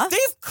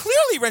 They've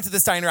clearly rented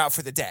this diner out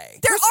for the day.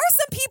 There are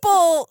some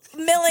people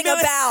milling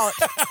about,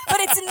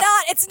 but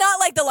it's not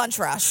like the lunch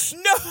rush.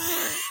 No.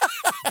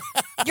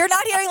 You're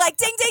not hearing like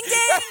ding, ding,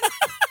 ding.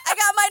 I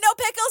got my no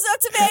pickles, no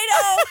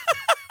tomato.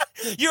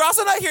 You're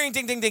also not hearing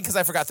ding, ding, ding because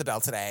I forgot the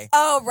bell today.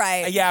 Oh,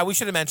 right. Yeah, we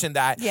should have mentioned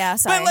that. Yeah,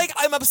 sorry. But, like,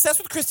 I'm obsessed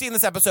with Christy in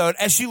this episode,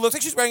 and she looks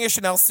like she's wearing a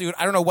Chanel suit.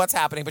 I don't know what's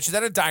happening, but she's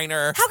at a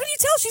diner. How can you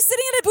tell? She's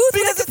sitting in a booth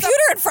with a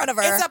computer in front of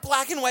her. It's that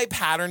black and white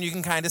pattern you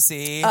can kind of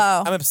see.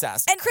 Oh. I'm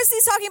obsessed. And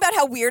Christy's talking about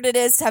how weird it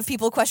is to have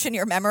people question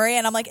your memory,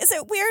 and I'm like, is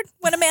it weird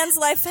when a man's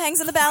life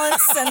hangs in the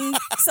balance and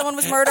someone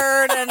was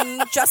murdered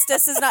and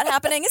justice is not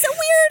happening? Is it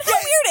weird? How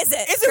weird is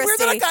it, Is it weird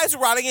that a guy's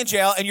rotting in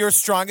jail and your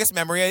strongest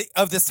memory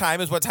of this time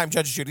is what time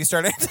Judge Judy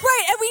started?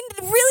 Right, and we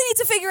really need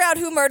to figure out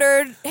who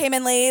murdered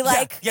Heyman Lee.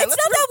 Like, it's not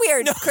that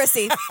weird,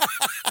 Christy.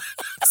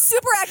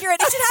 super accurate.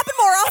 It should happen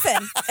more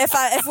often.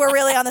 If we're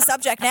really on the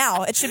subject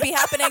now, it should be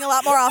happening a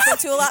lot more often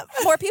to a lot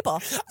more people.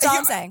 That's all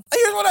I'm saying.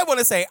 Here's what I want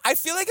to say. I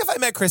feel like if I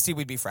met Christy,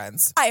 we'd be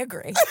friends. I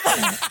agree.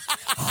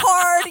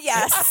 Hard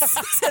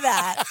yes to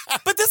that.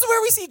 But this is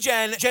where we see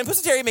Jen. Jen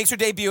Pusateri makes her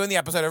debut in the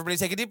episode. Everybody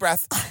take a deep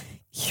breath.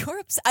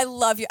 I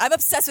love you. I'm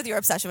obsessed with your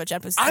obsession with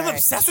Jen Pusateri. I'm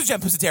obsessed with Jen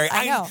Pusateri.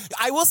 I know.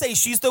 I will say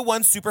she's the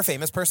one super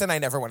famous person I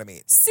never want to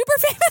meet. Super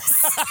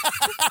famous?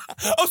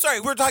 Oh,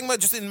 sorry. We're talking about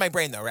just in my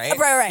brain, though, right?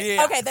 Right.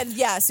 Yeah. Okay, then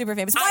super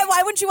famous.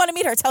 Why wouldn't you want to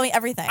meet her? Tell me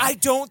everything. I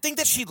don't think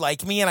that she'd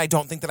like me, and I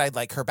don't think that I'd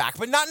like her back,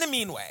 but not in a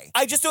mean way.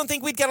 I just don't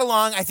think we'd get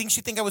along. I think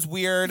she'd think I was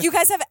weird. You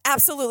guys have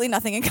absolutely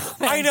nothing in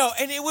common. I know,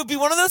 and it would be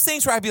one of those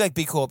things where I'd be like,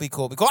 be cool. I have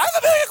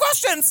a million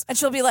questions. And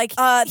she'll be like,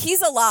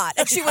 he's a lot.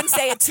 And she wouldn't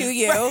say it to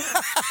you.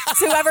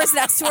 To whoever's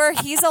next to her,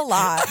 he's a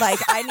lot. Like,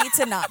 I need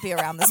to not be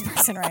around this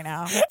person right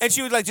now. And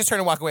she would like just turn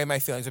and walk away and my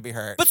feelings would be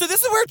hurt. But so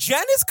this is where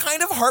Jen is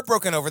kind of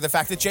heartbroken over the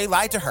fact that Jay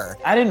lied to her.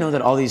 I didn't know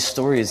that all these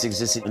stories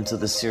existed until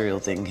the serial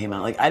thing came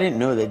out. Like, I didn't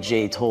know that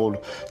Jay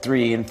told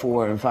 3 and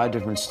 4 and 5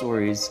 different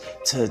stories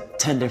to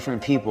 10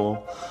 different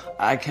people.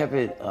 I kept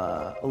it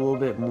a little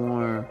bit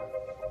more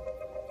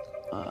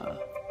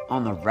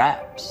on the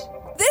wraps.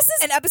 This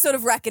is an episode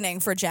of reckoning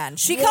for Jen.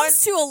 She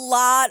comes to a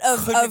lot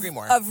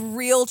of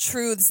real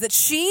truths that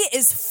she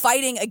is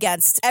fighting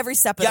against every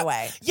step of the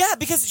way. Yeah,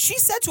 because she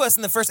said to us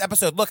in the first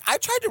episode, look, I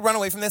tried to run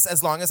away from this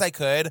as long as I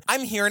could.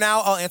 I'm here now.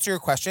 I'll answer your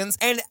questions.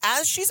 And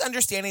as she's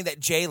understanding that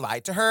Jay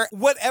lied to her,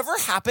 whatever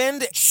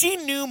happened, she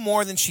knew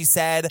more than she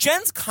said.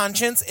 Jen's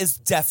conscience is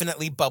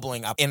definitely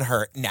bubbling up in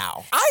her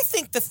now. I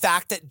think the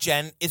fact that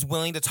Jen is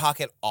willing to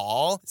talk at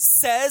all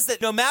says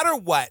that no matter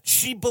what,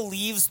 she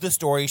believes the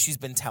story she's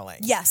been telling.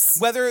 Yes.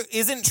 Whether it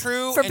isn't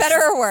true. For better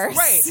or worse.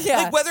 Right. Yeah.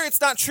 Like whether it's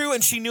not true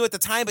and she knew at the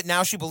time, but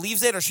now she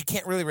believes it or she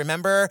can't really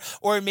remember.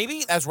 Or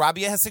maybe, as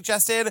Rabia has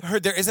suggested,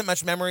 there isn't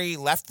much memory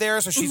left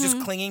there, so she's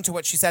just clinging to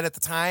what she said at the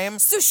time.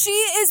 So she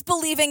is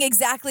believing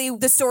exactly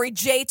the story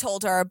Jay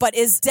told her, but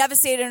is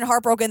devastated and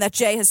heartbroken that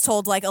Jay has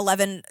told like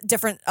 11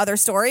 different other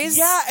stories.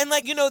 Yeah, and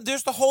like,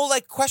 there's the whole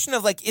like question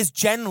of like, is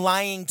Jen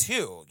lying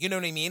too? You know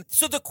what I mean?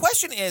 So the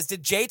question is,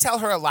 did Jay tell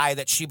her a lie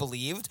that she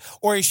believed,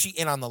 or is she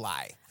in on the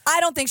lie? I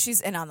don't think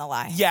she's in on the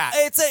lie. Yeah,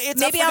 it's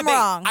maybe up for I'm debate.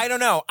 wrong. I don't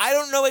know. I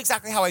don't know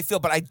exactly how I feel,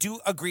 but I do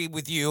agree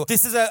with you.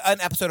 This is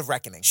an episode of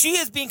reckoning. She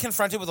is being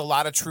confronted with a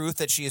lot of truth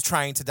that she is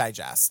trying to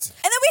digest.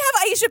 And then we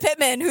have Aisha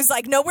Pittman, who's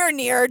like nowhere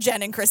near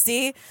Jen and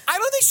Christy. I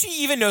don't think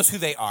she even knows who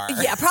they are.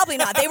 Yeah, probably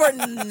not. They were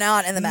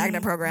not in the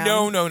Magnet program.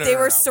 No. They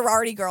were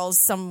sorority girls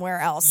somewhere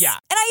else. Yeah.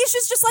 And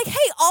Aisha's just like,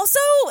 hey, also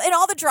in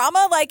all the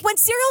drama, like when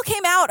Serial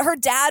came out, her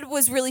dad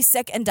was really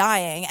sick and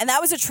dying. And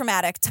that was a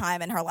traumatic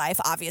time in her life,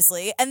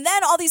 obviously. And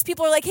then all these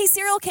people are like, hey,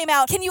 Serial came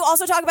out. Can you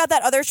also talk about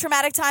that other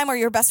traumatic time where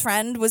your best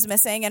friend was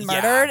missing and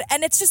murdered? Yeah.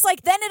 And it's just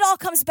like, then it all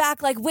comes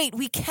back like, wait,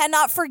 we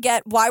cannot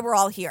forget why we're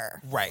all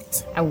here.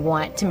 Right. I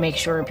want to make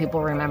sure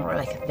people remember,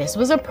 like, this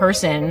was a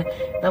person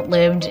that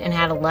lived and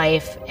had a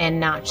life and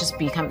not just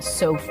become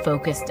so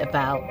focused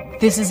about,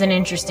 this is an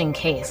interesting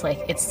case. Like,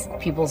 it's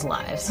people's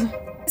lives.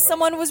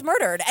 Someone was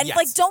murdered. And yes.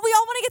 like, don't we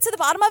all want to get to the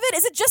bottom of it?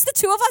 Is it just the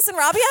two of us and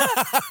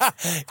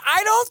Rabia?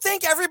 I don't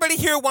think everybody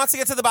here wants to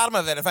get to the bottom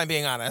of it, if I'm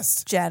being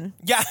honest. Jen.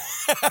 Yeah.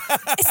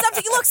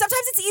 Look,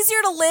 sometimes it's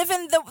easier to live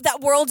in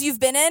that world you've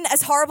been in,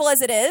 as horrible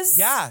as it is.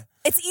 Yeah.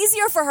 It's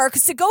easier for her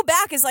because to go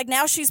back is like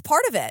now she's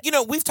part of it.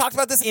 We've talked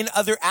about this in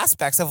other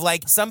aspects of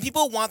like some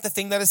people want the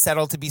thing that is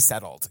settled to be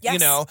settled.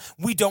 Yes.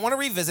 We don't want to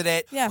revisit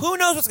it. Yeah. Who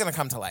knows what's going to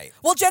come to light?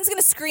 Well, Jen's going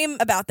to scream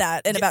about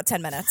that in about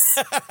 10 minutes.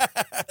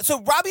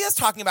 So Rabia's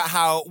talking about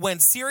how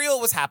when Serial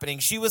was happening,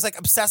 she was like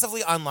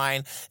obsessively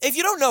online. If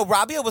you don't know,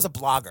 Rabia was a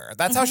blogger.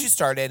 That's how she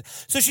started.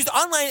 So she's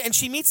online and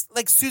she meets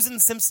like Susan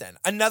Simpson,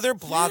 another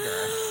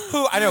blogger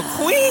who I know,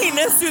 Queen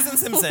Susan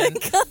Simpson.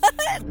 Oh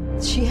my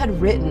God. She had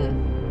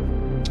written,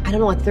 I don't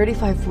know, like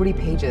 35, 40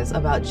 pages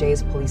about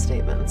Jay's police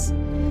statements.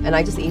 And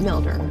I just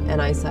emailed her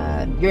and I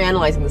said, you're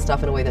analyzing this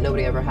stuff in a way that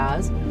nobody ever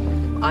has.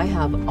 I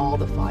have all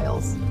the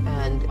files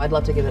and I'd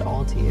love to give it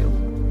all to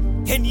you.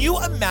 Can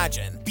you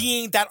imagine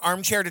being that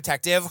armchair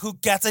detective who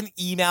gets an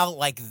email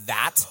like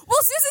that?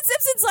 Well, Susan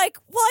Simpson's like,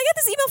 well, I got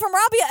this email from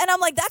Rabia, and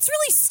I'm like, that's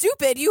really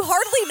stupid. You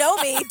hardly know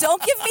me.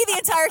 Don't give me the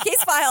entire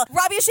case file.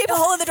 Rabia shaped a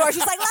hole in the door.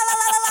 She's like, la, la,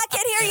 la, la, la,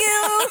 can't hear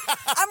you.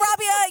 I'm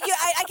Rabia.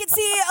 I can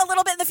see a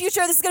little bit in the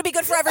future. This is going to be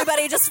good for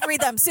everybody. Just read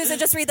them. Susan,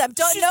 just read them.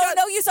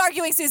 No use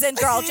arguing, Susan,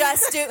 girl.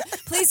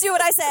 Please do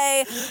what I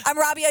say. I'm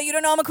Rabia. You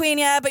don't know I'm a queen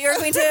yet, but you're a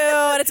queen too,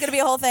 and it's going to be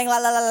a whole thing. La,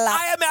 la, la, la.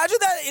 I imagine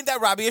that in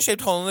that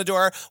Rabia-shaped hole in the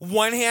door,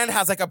 one hand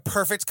has like a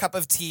perfect cup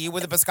of tea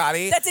with a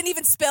biscotti. That didn't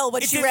even spill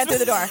when she ran through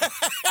the door.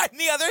 And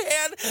the other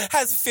hand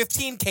has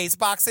 15 case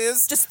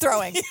boxes. Just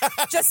throwing.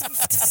 Yeah.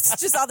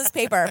 Just all this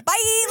paper.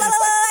 Bye. La, la,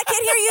 la.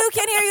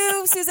 Can't hear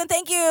you, Susan.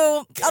 Thank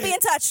you. I'll be in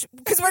touch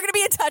because we're going to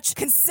be in touch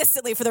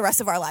consistently for the rest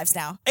of our lives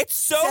now. It's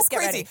so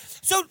crazy.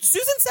 So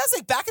Susan says,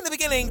 like, back in the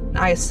beginning,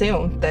 I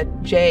assumed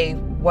that Jay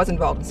was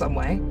involved in some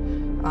way.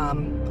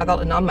 I thought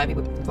Adnan might be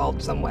involved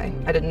in some way.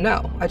 I didn't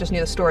know. I just knew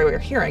the story we were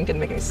hearing didn't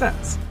make any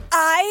sense.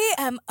 I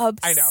am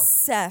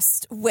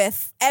obsessed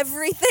with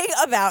everything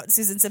about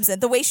Susan Simpson.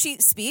 The way she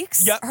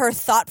speaks, her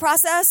thought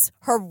process,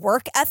 her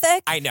work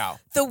ethic. I know.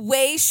 The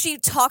way she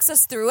talks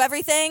us through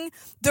everything,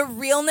 the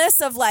realness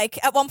of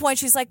like, at one point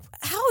she's like,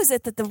 how is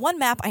it that the one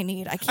map I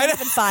need, I can't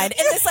even find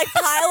in this like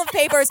pile of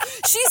papers?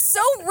 She's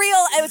so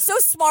real and so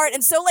smart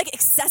and so like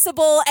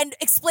accessible and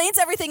explains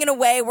everything in a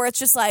way where it's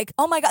just like,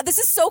 oh my God, this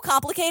is so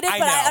complicated,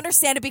 but I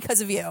understand it because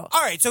of you.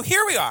 All right, so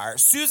here we are.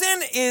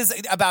 Susan is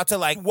about to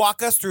like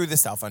walk us through the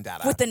cell phone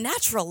data. With the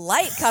natural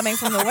light coming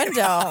from the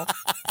window.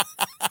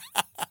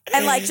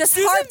 And like just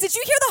harp. Did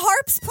you hear the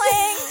harps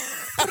playing?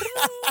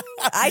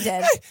 I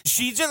did.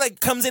 She just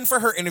like comes in for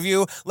her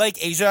interview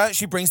like Asia.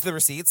 She brings the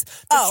receipts.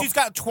 But she's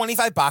got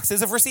 25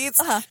 boxes of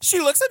receipts. She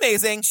looks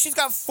amazing. She's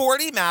got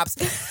 40 maps.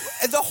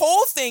 And the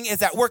whole thing is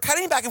that we're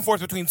cutting back and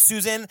forth between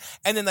Susan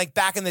and then like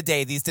back in the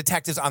day, these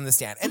detectives on the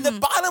stand. And the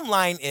bottom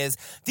line is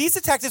these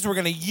detectives were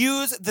going to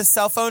use the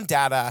cell phone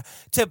data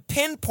to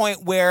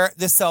pinpoint where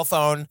the cell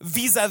phone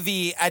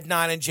vis-a-vis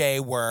Adnan and Jay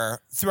were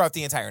throughout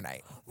the entire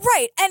night.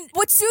 Right. And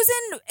what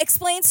Susan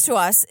explains to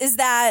us is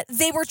that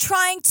they were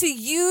trying to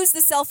use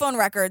the cell phone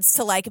records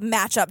to like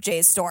match up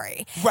Jay's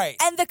story. Right.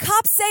 And the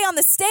cops say on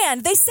the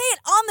stand, they say it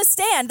on the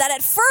stand that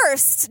at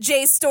first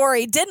Jay's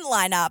story didn't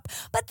line up.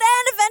 But then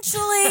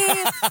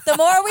eventually, the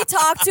more we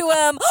talked to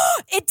him,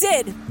 it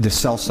did. The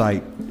cell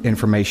site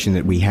information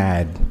that we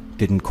had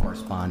didn't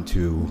correspond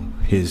to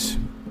his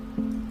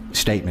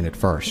statement at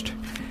first.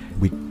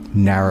 We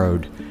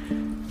narrowed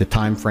the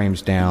time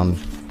frames down.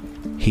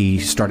 He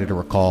started to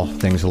recall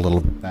things a little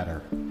bit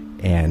better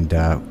and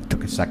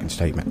took a second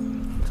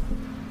statement.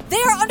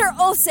 They are under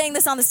oath saying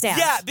this on the stand.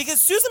 Yeah, because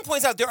Susan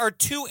points out there are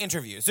two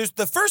interviews. There's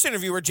the first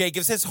interview where Jay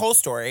gives his whole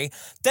story.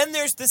 Then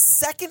there's the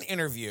second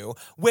interview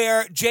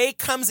where Jay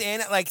comes in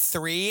at like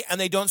 3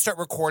 and they don't start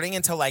recording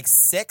until like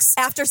 6.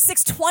 After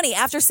 6:20,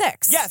 after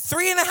 6. Yeah,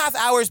 3.5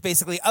 hours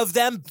basically of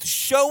them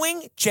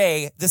showing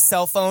Jay the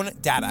cell phone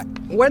data.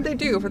 What did they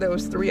do for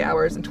those 3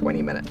 hours and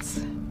 20 minutes?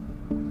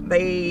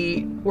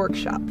 They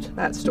workshopped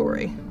that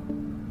story.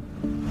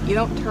 You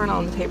don't turn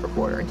on the tape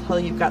recorder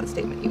until you've got the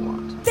statement you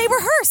want. They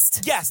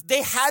rehearsed. Yes,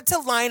 they had to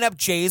line up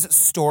Jay's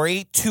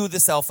story to the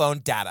cell phone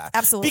data.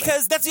 Absolutely.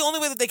 Because that's the only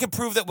way that they could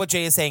prove that what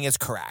Jay is saying is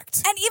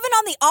correct. And even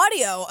on the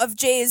audio of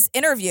Jay's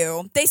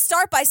interview, they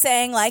start by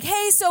saying like,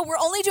 hey, so we're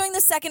only doing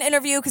the second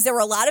interview because there were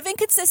a lot of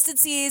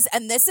inconsistencies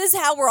and this is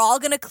how we're all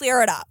going to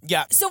clear it up.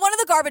 Yeah. So one of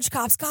the garbage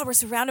cops, God, we're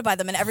surrounded by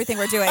them in everything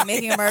we're doing,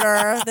 making a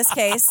murderer, this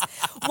case.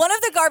 One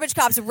of the garbage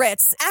cops,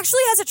 Ritz,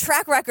 actually has a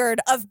track record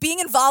of being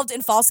involved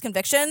in false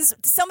convictions.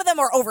 Some of them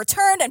are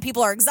overturned and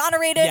people are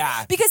exonerated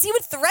because he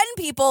would threaten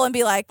people and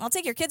be like, I'll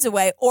take your kids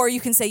away, or you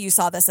can say you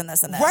saw this and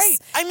this and this. Right.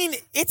 I mean,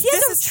 he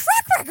has a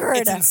track record.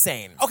 It's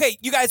insane. Okay,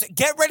 you guys,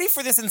 get ready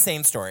for this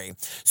insane story.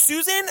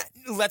 Susan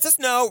lets us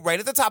know right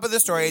at the top of the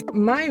story.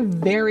 My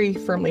very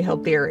firmly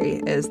held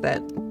theory is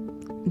that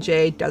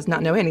Jay does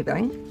not know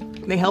anything.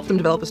 They helped him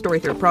develop a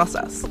story through a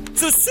process.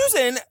 So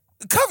Susan,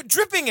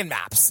 dripping in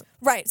maps.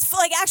 Right.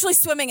 Like actually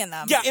swimming in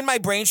them. Yeah, in my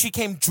brain, she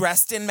came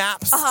dressed in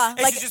maps. And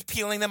like, she's just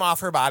peeling them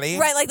off her body.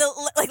 Right, like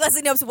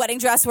Leslie Knope's wedding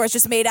dress where it's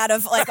just made out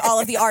of like all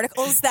of the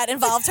articles that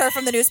involved her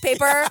from the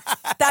newspaper.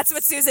 That's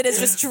what Susan is,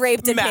 just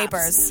draped in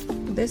papers.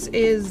 This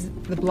is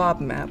the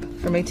blob map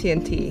from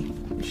AT&T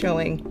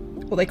showing,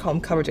 well, they call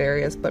them coverage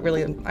areas, but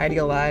really an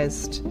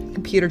idealized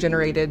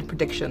computer-generated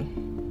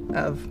prediction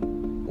of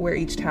where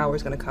each tower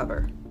is going to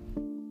cover.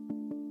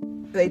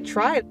 They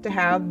tried to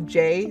have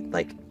Jay,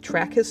 like,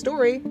 track his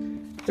story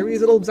through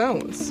these little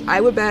zones. I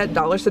would bet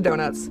dollars to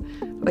donuts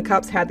the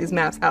cops had these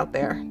maps out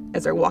there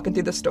as they're walking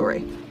through the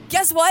story.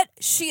 Guess what?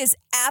 She is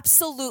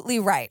absolutely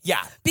right.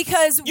 Yeah.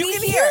 Because you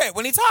can hear it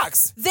when he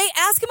talks. They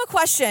ask him a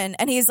question,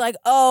 and he's like,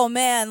 oh,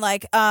 man,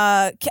 like,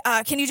 can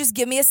you just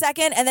give me a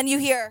second? And then you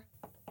hear...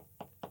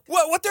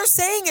 Well, what they're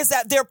saying is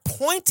that they're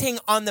pointing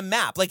on the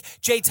map. Like,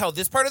 Jay, tell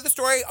this part of the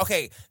story.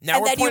 Okay, now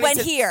and we're then pointing you went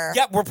to, here.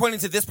 Yep, we're pointing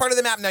to this part of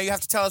the map. Now you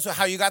have to tell us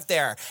how you got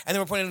there. And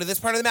then we're pointing to this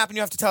part of the map, and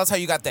you have to tell us how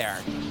you got there.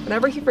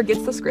 Whenever he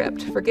forgets the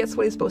script, forgets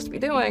what he's supposed to be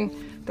doing,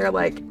 they're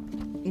like,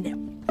 no.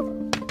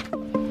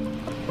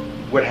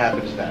 What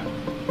happens now?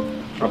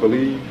 I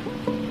believe...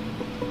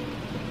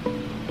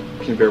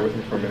 Can you bear with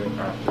me for a minute?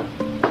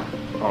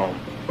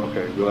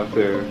 Okay, we left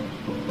there.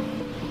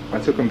 I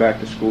took him back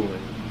to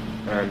schooling.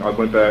 And I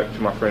went back to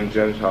my friend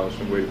Jen's house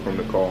and waited for him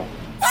to call.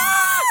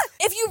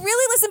 If you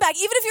really listen back,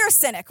 even if you're a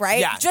cynic, right?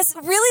 Yeah. Just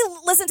really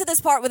listen to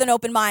this part with an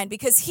open mind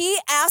because he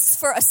asks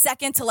for a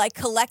second to like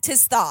collect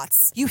his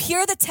thoughts. You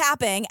hear the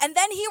tapping and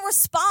then he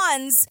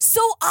responds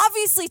so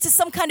obviously to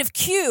some kind of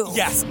cue.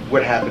 Yes.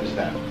 What happens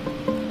now?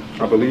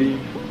 I believe...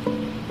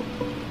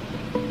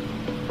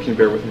 Can you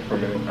bear with me for a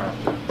minute?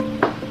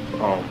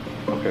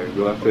 Okay,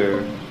 we left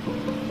there.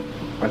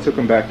 I took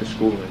him back to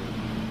schooling.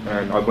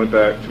 And I went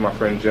back to my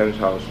friend Jen's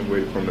house and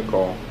waited for him to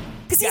call.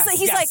 Because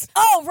he's like,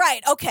 oh,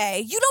 right, okay.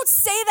 You don't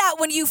say that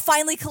when you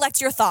finally collect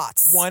your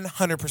thoughts.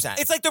 100%.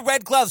 It's like the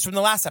red gloves from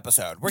the last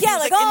episode, where he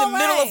was like, in the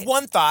middle of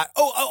one thought.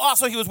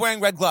 Also he was wearing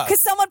red gloves.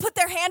 Because someone put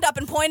their hand up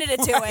and pointed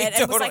it to Right,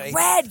 it and was like,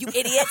 red, you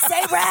idiot,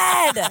 say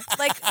red.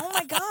 Like, oh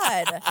my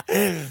God.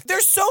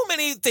 There's so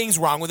many things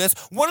wrong with this.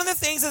 One of the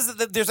things is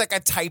that there's like a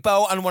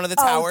typo on one of the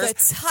towers. Oh, the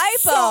typo.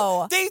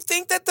 So they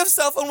think that the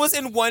cell phone was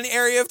in one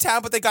area of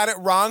town, but they got it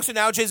wrong. So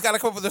now Jay's got to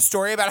come up with a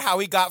story about how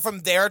he got from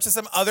there to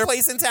some other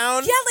place in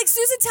town. Yeah, like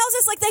Susan tells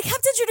us, like they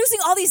kept introducing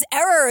all these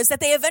errors that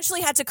they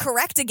eventually had to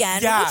correct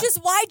again, which is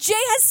why Jay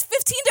has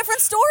 15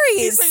 different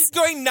stories. He's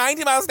going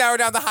 90 miles an hour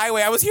down the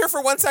highway. I was here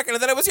for 1 second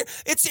and then I was here.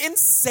 It's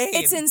insane.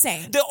 It's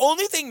insane. The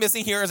only thing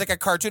missing here is like a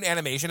cartoon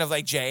animation of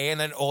like Jay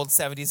and an old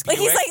 70s Like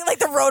he's like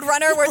the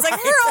Roadrunner where it's like,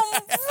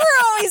 vroom,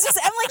 vroom. He's just,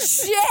 I'm like,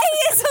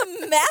 Jay is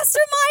a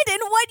mastermind in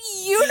what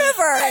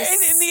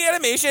universe? In the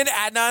animation,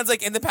 Adnan's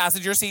like in the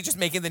passenger seat just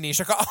making the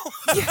Nisha call.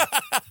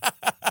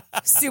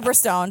 Super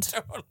stoned.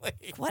 Totally.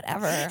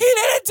 Whatever. He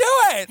didn't do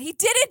it. He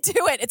didn't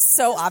do it. It's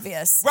so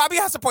obvious. Robbie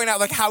has to point out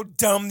like how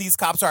dumb these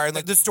cops are and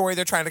like the story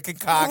they're trying to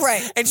concoct.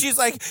 Right. And she's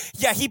like,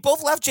 yeah, he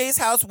both left Jay's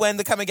house when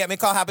the come and get me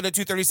call happened at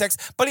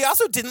 2:36, but he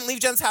also didn't leave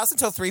Jen's house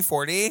until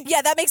 3:40.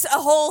 Yeah, that makes a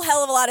whole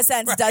hell of a lot of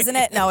sense, doesn't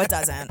it? No, it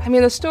doesn't. I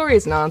mean, the story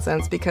is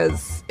nonsense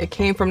because it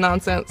came from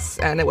nonsense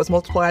and it was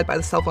multiplied by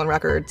the cell phone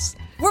records.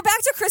 We're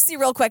back to Christy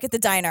real quick at the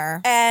diner,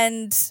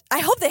 and I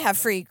hope they have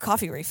free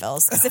coffee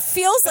refills because it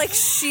feels like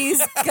she's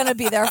going to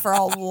be there for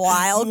a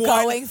while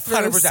going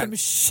through some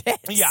shit.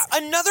 Yeah.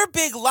 Another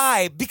big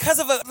lie because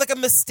of a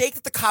mistake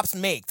that the cops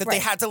make, that they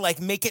had to like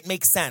make it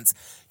make sense.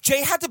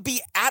 Jay had to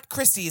be at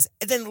Christie's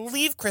and then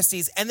leave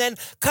Christie's and then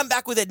come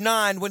back with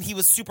Adnan when he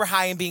was super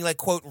high and being like,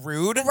 quote,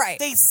 rude. Right.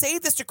 They say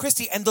this to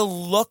Christy and the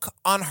look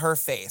on her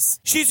face.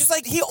 She's just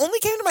like, he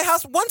only came to my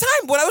house one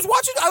time when I was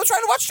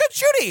trying to watch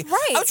Judge Judy.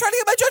 Right. I was trying to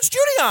get my Judge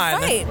Judy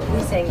on. Right.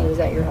 He's saying he was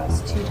at your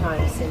house 2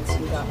 times since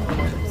you got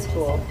home from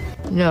school.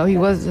 No, he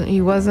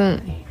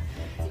wasn't.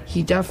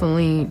 He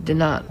definitely did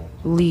not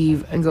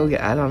leave and go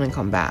get Adnan and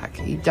come back.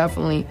 He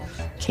definitely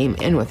came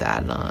in with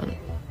Adnan.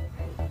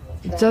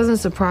 It doesn't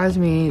surprise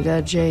me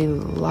that Jay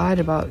lied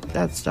about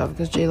that stuff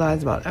because Jay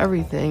lies about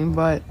everything,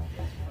 but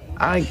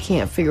I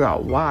can't figure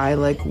out why,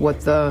 like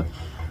what the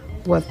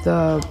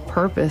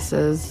purpose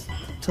is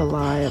to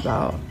lie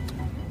about.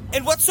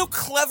 And what's so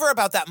clever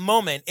about that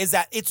moment is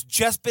that it's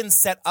just been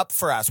set up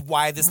for us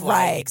why this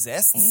lie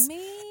exists.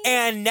 Amy?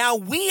 And now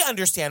we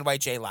understand why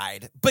Jay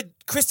lied, but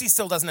Christy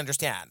still doesn't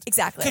understand.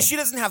 Exactly. Because she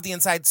doesn't have the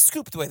inside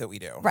scoop the way that we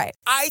do. Right.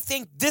 I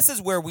think this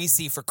is where we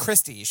see for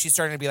Christy, she's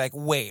starting to be like,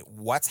 wait,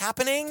 what's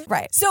happening?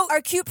 Right. So our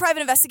cute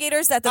private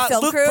investigators that the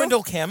film Luke crew...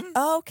 Brindle Kim.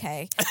 Oh,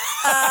 okay.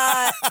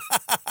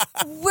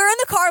 We're in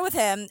the car with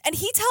him, and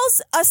he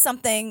tells us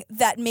something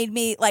that made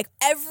me, like,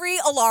 every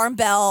alarm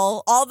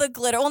bell, all the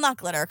glitter... Well, not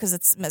glitter, because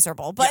it's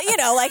miserable, but, you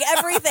know, like,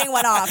 everything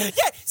went off. Yeah,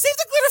 save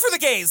the glitter for the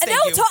gays, thank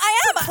you. I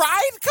am. For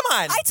pride? Come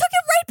on. I took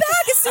it right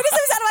back. As soon as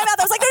it was out of my mouth,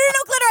 I was like,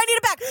 no, glitter, I need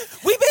it back.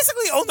 We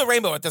basically own the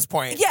rainbow at this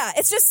point. Yeah,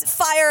 it's just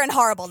fire and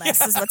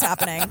horribleness is what's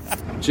happening.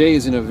 Jay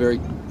is in a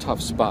very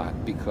tough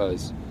spot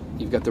because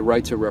you've got the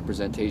right to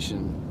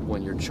representation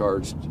when you're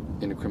charged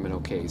in a criminal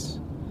case.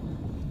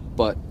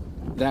 But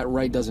that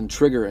right doesn't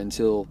trigger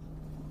until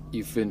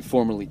you've been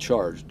formally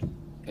charged.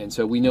 And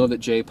so we know that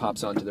Jay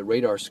pops onto the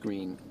radar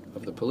screen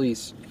of the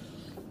police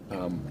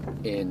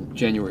in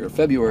January or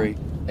February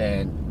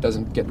and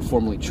doesn't get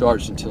formally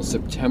charged until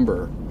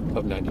September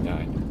of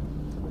 99.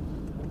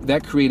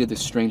 That created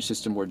this strange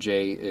system where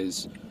Jay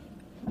is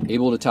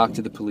able to talk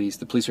to the police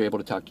are able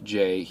to talk to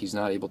Jay. He's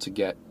not able to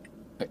get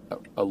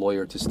a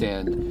lawyer to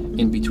stand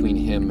in between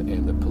him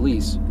and the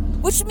police.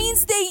 Which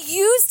means they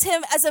used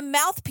him as a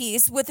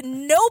mouthpiece with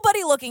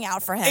nobody looking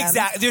out for him.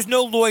 Exactly. There's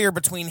no lawyer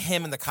between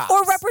him and the cops.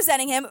 Or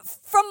representing him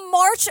from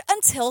March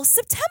until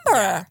September.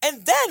 Yeah.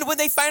 And then when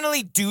they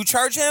finally do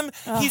charge him,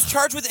 he's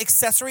charged with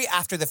accessory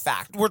after the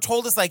fact. We're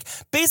told it's like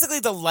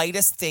basically the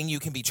lightest thing you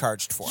can be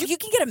charged for. You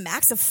can get a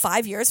max of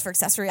 5 years for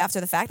accessory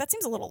after the fact. That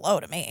seems a little low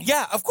to me.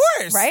 Yeah, of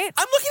course. Right?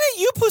 I'm looking at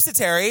you,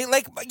 Pusatary.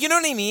 Like, you know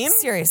what I mean?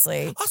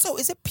 Seriously. Also,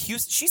 is it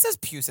she says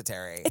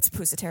Pusatary. It's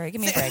Pusatary.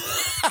 Give me a break.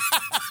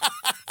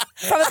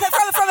 From a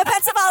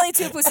Pensavalle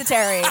to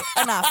Pusatary.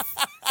 Enough.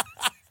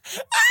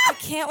 I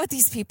can't with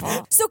these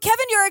people. So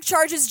Kevin Urich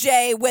charges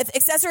Jay with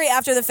accessory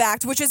after the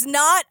fact, which is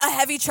not a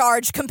heavy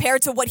charge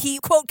compared to what he,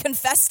 quote,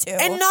 confessed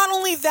to. And not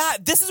only that,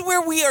 this is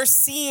where we are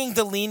seeing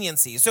the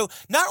leniency. So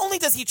not only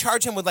does he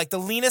charge him with like the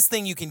leanest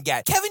thing you can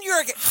get, Kevin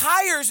Urich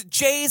hires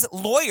Jay's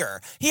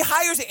lawyer. He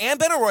hires Ann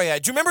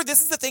Benaroya. Do you remember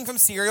this is the thing from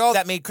Serial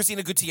that made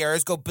Christina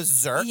Gutierrez go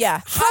berserk?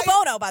 Yeah. Pro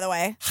bono, by the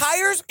way.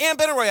 Hires Ann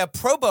Benaroya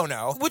pro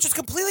bono, which is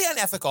completely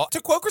unethical. To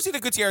quote Christina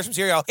Gutierrez from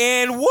Serial,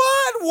 in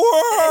what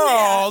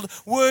world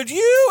would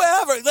you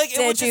ever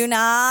Did you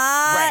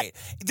not? Right.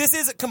 This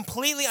is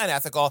completely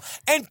unethical.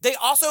 And they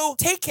also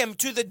take him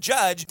to the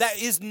judge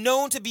that is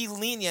known to be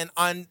lenient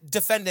on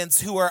defendants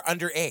who are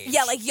underage.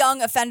 Yeah, like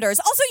young offenders.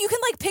 Also, you can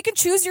like pick and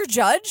choose your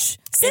judge.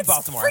 Since in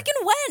Baltimore.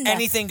 Freaking when?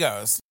 Anything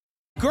goes.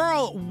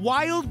 Girl,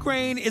 Wild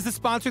Grain is the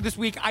sponsor this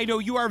week. I know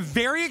you are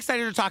very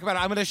excited to talk about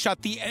it. I'm gonna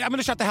shut the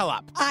hell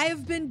up.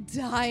 I've been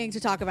dying to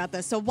talk about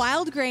this. So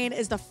Wild Grain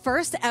is the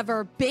first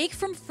ever bake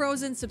from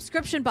frozen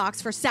subscription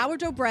box for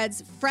sourdough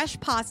breads, fresh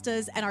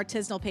pastas, and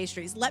artisanal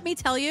pastries. Let me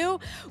tell you,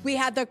 we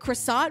had the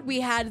croissant, we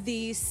had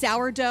the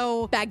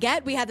sourdough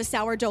baguette, we had the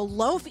sourdough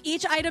loaf.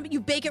 Each item, you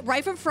bake it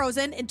right from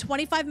frozen in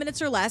 25 minutes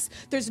or less.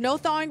 There's no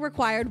thawing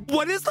required.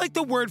 What is like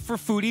the word for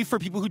foodie for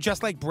people who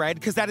just like bread?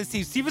 Because that is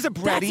Steve. Steve is a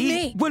breadie. That's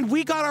me. When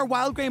we got our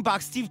Wild Grain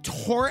box, Steve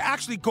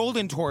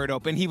Golden tore it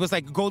open. He was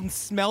like, Golden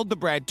smelled the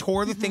bread,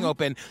 tore the thing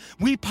open.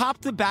 We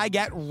popped the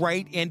baguette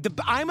right in.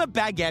 I'm a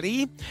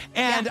baguette,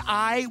 and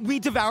we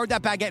devoured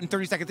that baguette in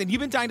 30 seconds. And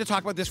you've been dying to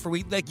talk about this for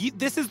weeks. Like,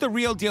 this is the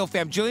real deal,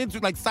 fam. Jillian's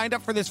like signed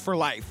up for this for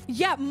life.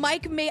 Yeah,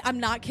 Mike made, I'm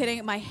not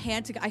kidding, my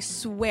hand, I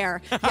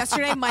swear.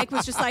 Yesterday, Mike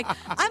was just like,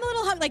 I'm a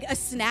little hungry. Like, a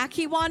snack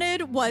he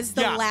wanted was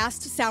the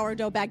last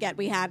sourdough baguette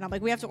we had. And I'm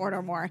like, we have to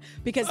order more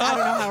because I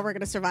don't know how we're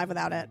going to survive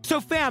without it. So,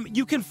 fam,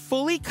 you can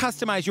fully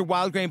customize your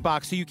Wild Grain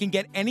box so you can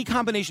get any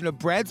combination of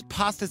breads,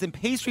 pastas, and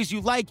pastries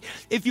you like.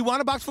 If you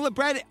want a box full of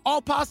bread,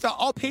 all pasta,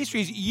 all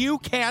pastries, you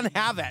can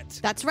have it.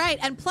 That's right.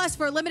 And plus,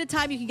 for a limited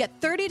time, you can get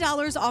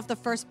 $30 off the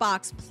first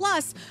box,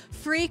 plus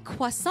free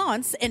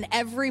croissants in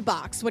every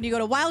box when you go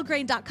to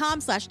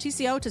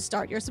wildgrain.com/TCO to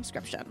start your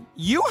subscription.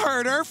 You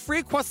heard her.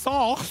 Free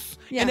croissants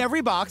in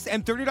every box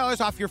and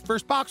 $30 off your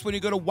first box when you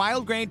go to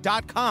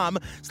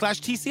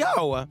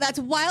wildgrain.com/TCO. That's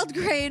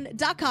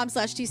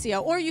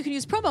wildgrain.com/TCO, or you can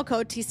use promo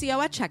code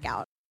TCO at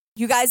checkout.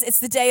 You guys, it's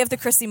the day of the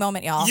Chrissy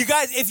moment, y'all. You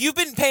guys, if you've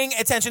been paying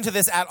attention to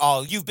this at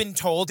all, you've been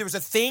told there was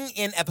a thing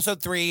in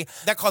episode 3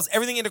 that calls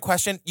everything into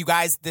question. You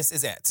guys, this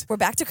is it. We're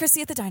back to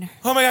Chrissy at the diner.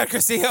 Oh my God,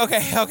 Chrissy.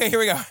 Okay, here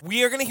we go.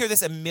 We are going to hear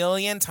this a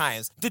million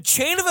times. The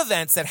chain of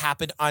events that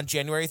happened on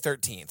January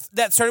 13th,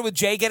 that started with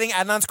Jay getting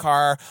Adnan's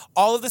car,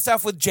 all of the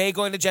stuff with Jay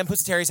going to Jen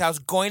Pusateri's house,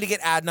 going to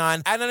get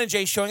Adnan and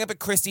Jay showing up at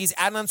Christie's,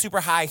 Adnan's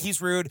super high, he's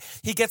rude,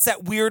 he gets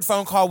that weird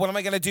phone call, what am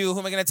I going to do, who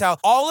am I going to tell?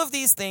 All of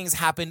these things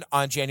happened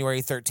on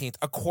January 13th,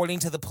 according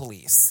to the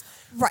police.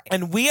 Right.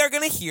 And we are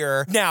going to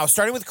hear now,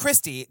 starting with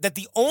Christy, that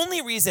the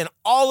only reason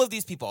all of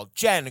these people,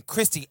 Jen,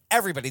 Christy,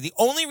 everybody, the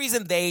only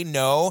reason they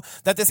know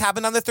that this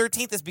happened on the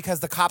 13th is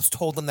because the cops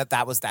told them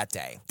that was that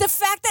day. The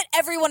fact that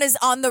everyone is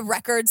on the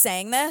record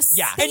saying this.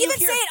 Yeah. They even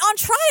say it on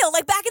trial,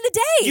 like back in the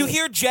day. You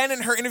hear Jen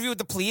in her interview with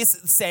the police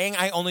saying,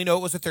 I only know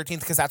it was the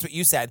 13th because that's what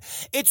you said.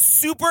 It's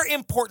super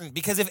important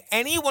because if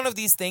any one of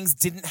these things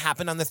didn't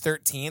happen on the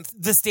 13th,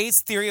 the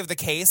state's theory of the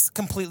case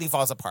completely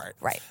falls apart.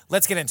 Right.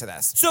 Let's get into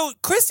this. So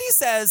Christy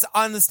says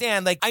on the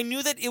stand, like, I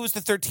knew that it was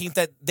the 13th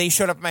that they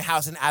showed up at my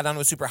house and Adnan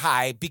was super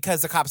high because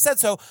the cops said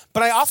so,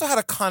 but I also had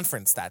a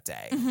conference that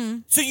day. Mm-hmm.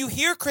 So you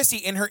hear Christy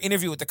in her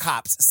interview with the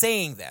cops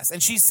saying this,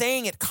 and she's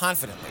saying it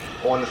confidently.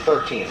 On the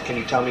 13th, can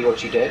you tell me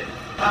what you did? It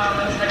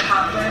was the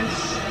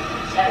conference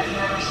at the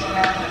University of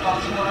Maryland at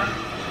Baltimore.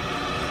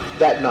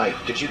 That night,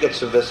 did you get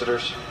some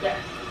visitors? Yes.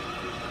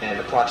 And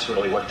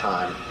approximately what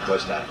time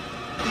was that?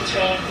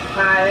 Between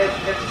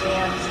 5:50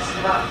 and 6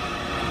 o'clock.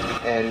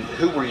 And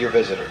who were your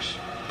visitors?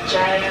 Jay,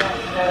 I don't know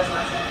his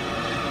last name.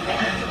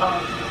 And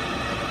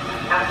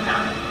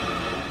Adnan.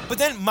 But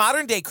then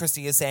modern day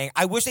Christy is saying,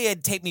 I wish they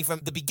had taped me from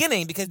the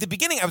beginning because the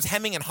beginning I was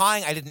hemming and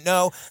hawing. I didn't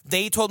know.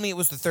 They told me it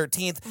was the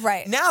 13th.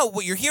 Right. Now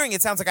what you're hearing,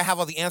 it sounds like I have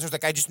all the answers.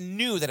 Like I just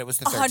knew that it was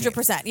the 13th.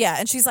 100%. Yeah.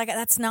 And she's like,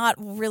 that's not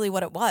really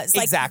what it was.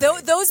 Like, Exactly.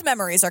 Those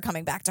memories are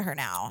coming back to her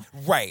now.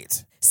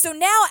 Right. So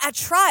now at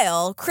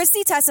trial,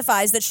 Christy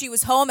testifies that she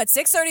was home at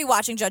 6:30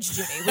 watching Judge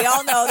Judy. We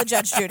all know the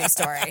Judge Judy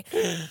story.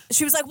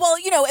 She was like, well,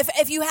 you know,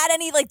 if you had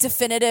any like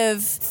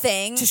definitive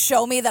thing to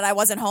show me that I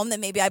wasn't home, then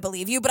maybe I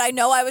believe you. But I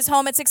know I was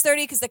home at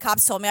 6:30 because the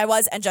cops told me I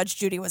was and Judge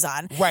Judy was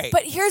on. Right.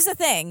 But here's the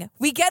thing.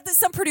 We get that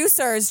some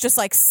producers just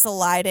like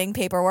sliding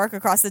paperwork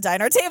across the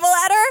diner table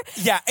at her.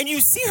 Yeah. And you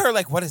see her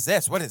like, what is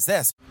this? What is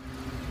this?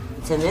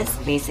 So this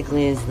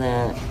basically is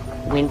the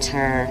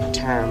winter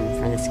term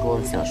for the School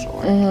of Social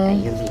Work at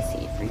UMBC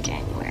for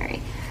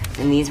January.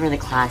 And these were the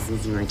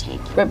classes you were taking.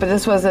 Right, but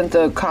this wasn't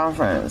the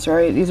conference,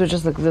 right? These were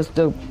just like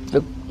the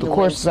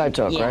courses I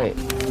took, right?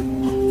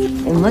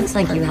 It looks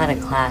like you had a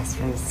class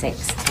from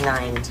 6 to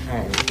 9,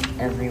 10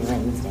 every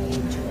Wednesday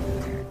in January.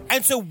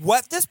 And so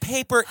what this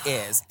paper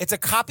is, it's a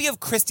copy of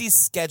Christy's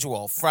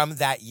schedule from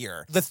that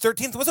year. The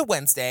 13th was a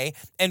Wednesday,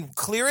 and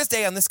clear as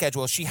day on the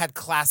schedule, she had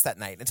class that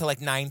night until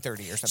like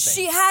 9:30 or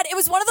something. It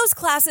was one of those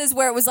classes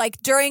where it was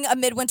like during a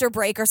midwinter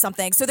break or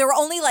something. So there were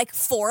only like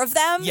 4 of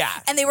them. Yeah.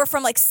 And they were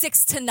from like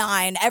 6 to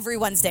 9 every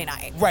Wednesday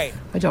night. Right.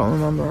 I don't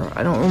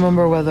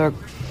remember whether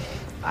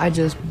I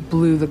just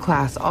blew the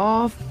class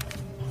off.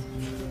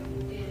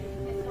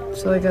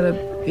 So I got a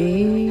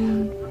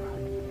B.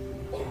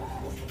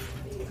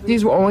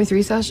 These were only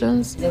 3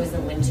 sessions? There was a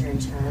winter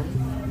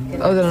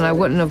term. Oh, then I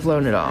wouldn't have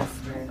blown it off.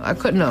 I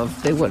couldn't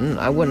have. I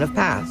wouldn't have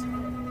passed.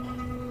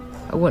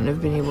 I wouldn't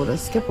have been able to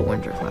skip a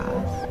winter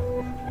class.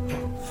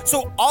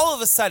 So all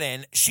of a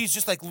sudden, she's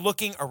just like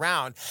looking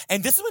around.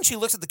 And this is when she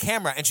looks at the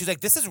camera and she's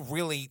like, this is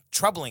really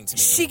troubling to me.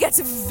 She gets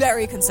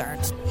very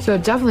concerned. So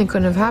it definitely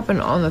couldn't have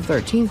happened on the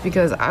 13th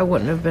because I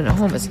wouldn't have been at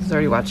home at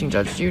 6:30 watching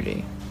Judge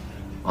Judy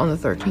on the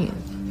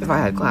 13th if I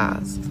had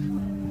class.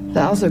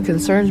 That also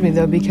concerns me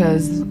though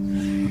because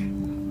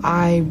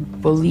I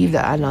believe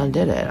that Adnan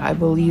did it. I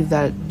believe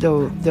that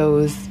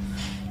those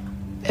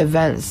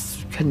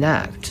events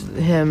connect.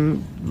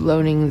 Him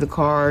loaning the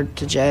car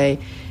to Jay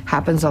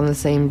happens on the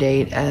same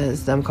date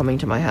as them coming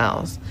to my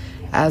house,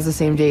 as the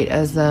same date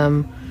as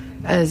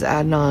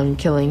Adnan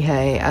killing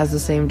Hay, as the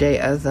same date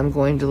as them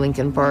going to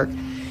Lincoln Park.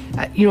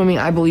 You know what I mean?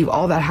 I believe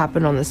all that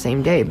happened on the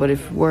same day, but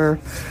if one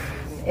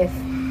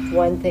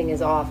thing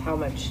is off, how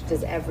much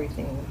does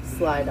everything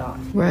slide off?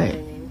 Right, You know what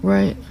I mean?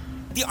 right.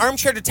 The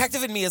armchair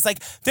detective in me is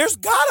like, there's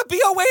gotta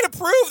be a way to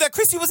prove that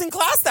Christy was in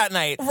class that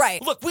night.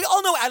 Right. Look, we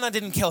all know Adnan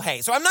didn't kill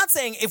Hay. So I'm not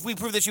saying if we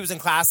prove that she was in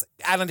class,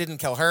 Adnan didn't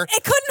kill her.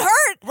 It couldn't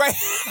hurt. Right.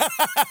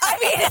 I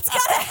mean, it's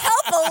gotta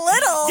help a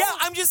little. Yeah,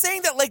 I'm just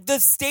saying that like the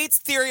state's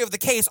theory of the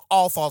case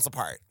all falls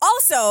apart.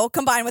 Also,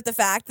 combined with the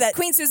fact that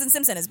Queen Susan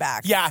Simpson is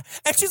back. Yeah.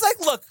 And she's like,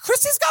 look,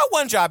 Christy's got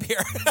one job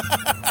here.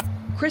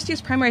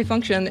 Christie's primary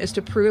function is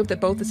to prove that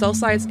both the cell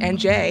sites and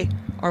Jay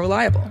are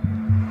reliable.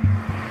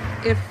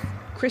 If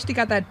Christie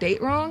got that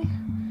date wrong,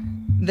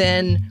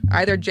 then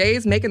either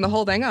Jay's making the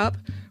whole thing up,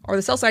 or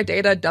the cell site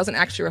data doesn't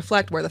actually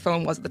reflect where the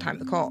phone was at the time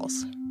of the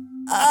calls.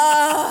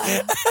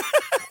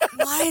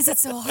 Why is it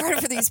so hard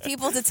for these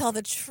people to tell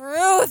the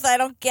truth? I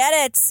don't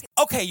get it.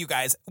 Okay, you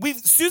guys,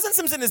 Susan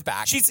Simpson is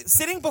back. She's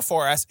sitting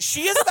before us.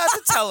 She is about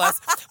to tell us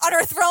on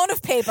her throne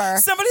of paper.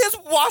 Somebody is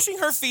washing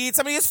her feet.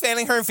 Somebody is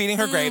fanning her and feeding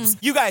her grapes.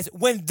 You guys,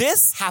 when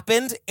this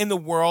happened in the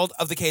world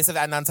of the case of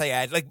Adnan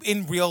Syed, like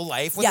in real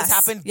life, when this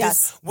happened,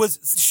 this was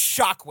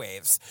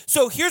shockwaves.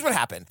 So here's what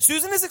happened.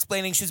 Susan is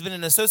explaining she's been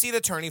an associate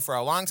attorney for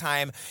a long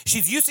time.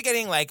 She's used to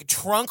getting like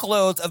trunk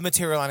loads of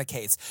material on a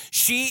case.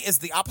 She is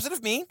the opposite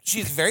of me.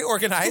 She's very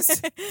organized.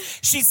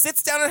 She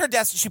sits down at her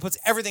desk and she puts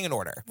everything in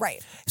order.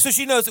 Right. So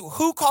she knows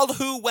who called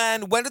who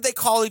when did they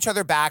call each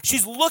other back.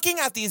 She's looking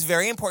at these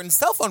very important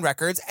cell phone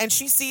records and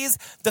she sees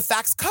the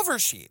fax cover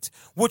sheet,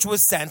 which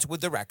was sent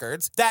with the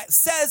records, that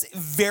says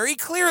very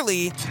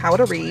clearly how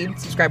to read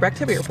subscriber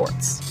activity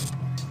reports.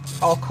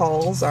 All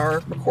calls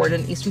are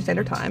recorded in Eastern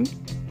Standard Time.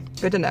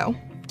 Good to know.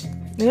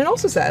 And it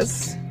also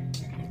says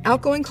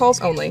outgoing calls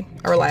only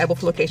are reliable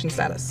for location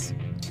status.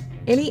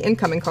 Any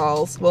incoming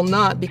calls will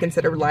not be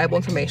considered reliable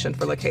information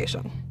for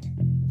location.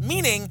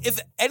 Meaning, if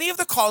any of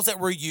the calls that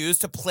were used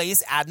to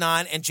place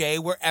Adnan and Jay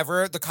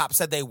wherever the cops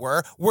said they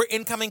were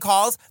incoming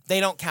calls,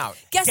 they don't count.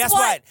 Guess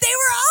what? They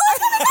were all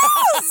over the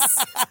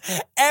house!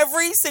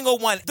 Every single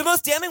one. The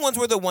most damning ones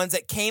were the ones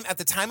that came at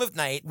the time of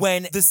night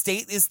when the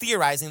state is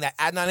theorizing that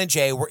Adnan and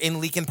Jay were in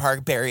Lincoln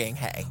Park burying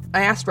Hay.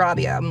 I asked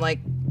Rabia, I'm like,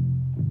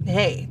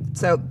 hey,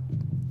 so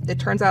it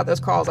turns out those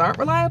calls aren't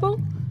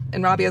reliable?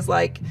 And Rabia's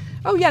like,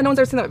 oh yeah, no one's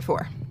ever seen that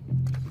before.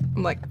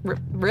 I'm like,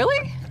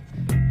 really?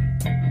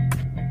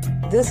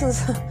 This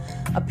is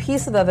a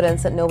piece of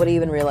evidence that nobody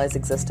even realized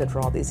existed for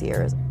all these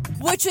years.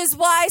 Which is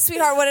why,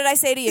 sweetheart, what did I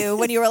say to you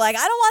when you were like, I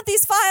don't want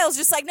these files?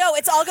 Just like, no,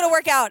 it's all going to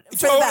work out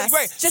for the best.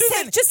 Right.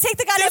 Just take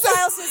the goddamn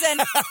files, Susan.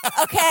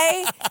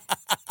 Okay?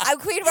 I'm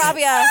Queen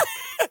Rabia.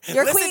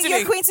 You're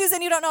Queen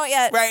Susan, you don't know it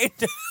yet. Right.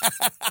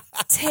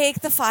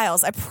 Take the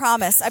files. I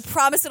promise. I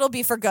promise it'll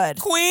be for good.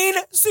 Queen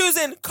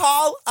Susan,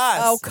 call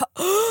us.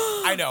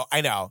 Oh, I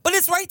know. But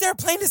it's right there,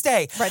 plain as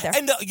day. Right there.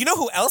 And you know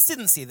who else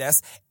didn't see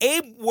this?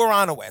 Abe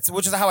Waronowitz,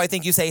 which is how I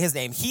think you say his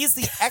name. He's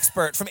the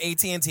expert from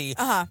AT&T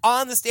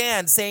on the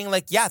stand saying,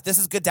 like, yeah, this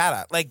is good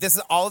data. Like,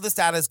 all of this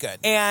data is good.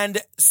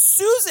 And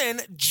Susan,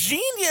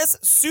 genius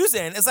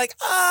Susan, is like,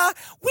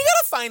 we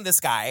gotta find this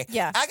guy.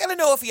 Yeah. I gotta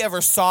know if he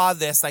ever saw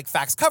this, like,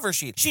 fax cover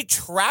sheet. She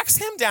tracks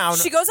him down.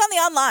 She goes on the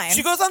online. So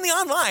she goes on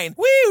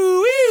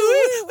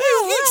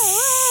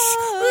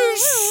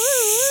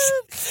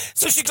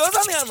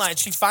the online,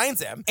 she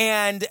finds him,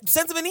 and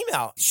sends him an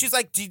email. She's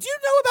like, did you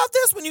know about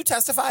this when you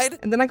testified?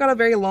 And then I got a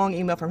very long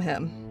email from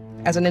him.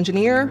 As an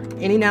engineer,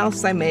 any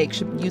analysis I make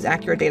should use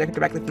accurate data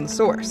directly from the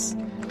source.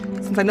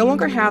 Since I no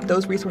longer have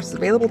those resources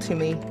available to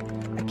me,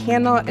 I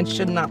cannot and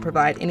should not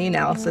provide any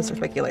analysis or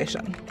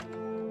speculation.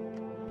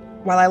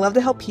 While I love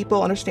to help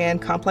people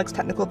understand complex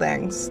technical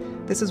things,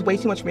 this is way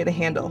too much for me to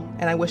handle,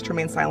 and I wish to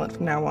remain silent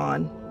from now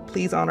on.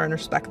 Please honor and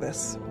respect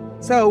this.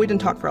 So we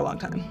didn't talk for a long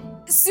time.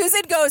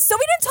 Susan goes, so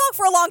we didn't talk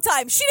for a long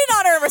time. She didn't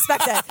honor and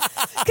respect it.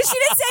 Because she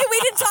didn't say we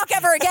didn't talk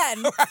ever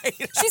again.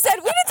 Right. She said,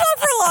 we didn't talk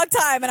for a long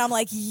time. And I'm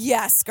like,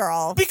 yes,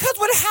 girl. Because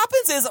what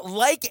happens is,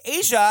 like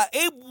Asia,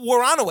 Abe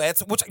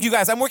Waronowitz, which, you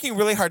guys, I'm working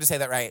really hard to say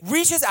that right,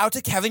 reaches out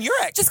to Kevin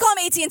Urich. Just call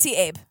him AT&T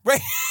Abe. Right.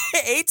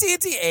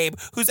 AT&T Abe,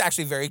 who's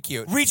actually very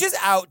cute, reaches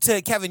out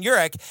to Kevin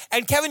Urich,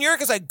 and Kevin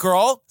Urich is like,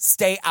 girl,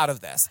 stay out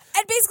of this.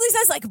 And basically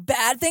says, like,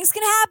 bad things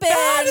can happen.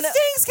 Bad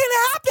things can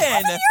happen.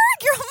 Kevin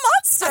Urich, you're a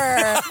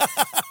monster.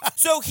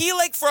 So he,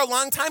 like, for a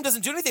long time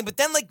doesn't do anything, but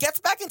then, like, gets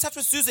back in touch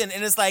with Susan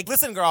and is like,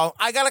 listen, girl,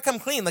 I gotta come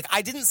clean. Like,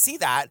 I didn't see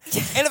that.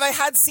 And if I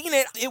had seen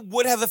it, it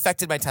would have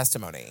affected my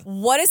testimony.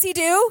 What does he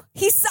do?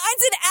 He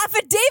signs an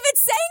affidavit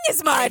saying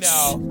as much.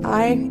 I know.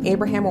 I,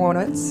 Abraham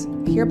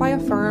Ornowitz, hereby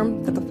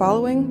affirm that the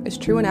following is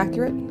true and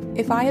accurate.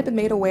 If I had been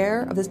made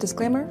aware of this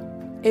disclaimer,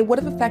 it would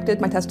have affected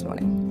my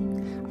testimony.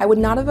 I would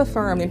not have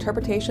affirmed the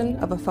interpretation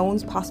of a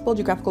phone's possible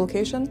geographical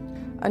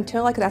location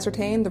until I could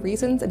ascertain the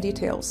reasons and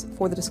details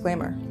for the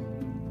disclaimer.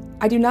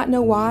 I do not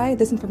know why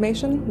this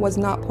information was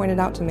not pointed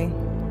out to me.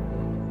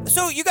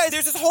 So, you guys,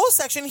 there's this whole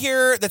section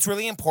here that's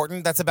really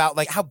important that's about,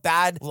 like, how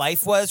bad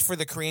life was for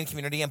the Korean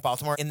community in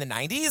Baltimore in the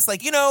 90s.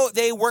 Like, you know,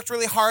 they worked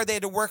really hard. They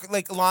had to work,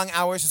 like, long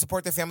hours to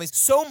support their families.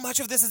 So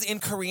much of this is in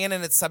Korean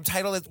and it's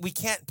subtitled. We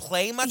can't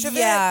play much of it.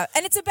 Yeah,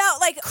 and it's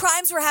about, like,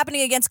 crimes were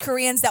happening against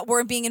Koreans that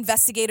weren't being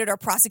investigated or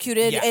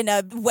prosecuted in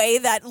a way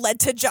that led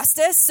to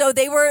justice. So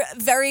they were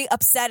very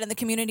upset and the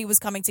community was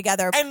coming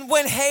together. And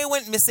when Hae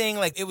went missing,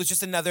 like, it was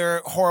just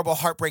another horrible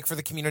heartbreak for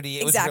the community.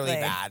 It was really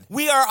bad.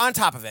 We are on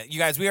top of it, you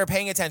guys. We are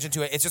paying attention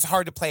to it. It's just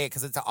hard to play it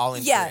because it's all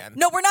in Korean.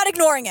 No, we're not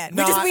ignoring it.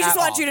 We just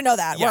want you to know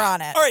that. Yeah. We're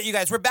on it. All right, you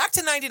guys, we're back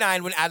to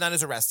 99 when Adnan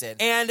is arrested.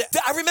 And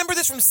I remember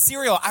this from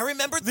Serial. I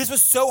remember this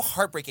was so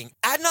heartbreaking.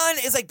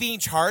 Adnan is, like, being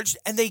charged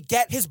and they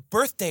get his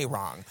birthday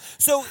wrong.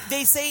 So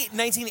they say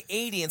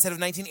 1980 instead of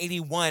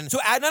 1981. So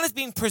Adnan is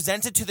being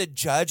presented to the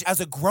judge as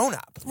a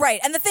grown-up.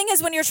 Right. And the thing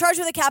is, when you're charged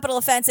with a capital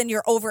offense and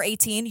you're over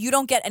 18, you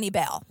don't get any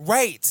bail.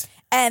 Right.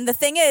 And the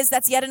thing is,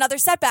 that's yet another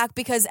setback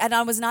because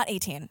Adnan was not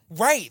 18.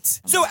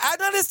 Right. So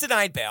Adnan is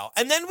denied bail.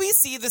 And then we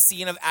see the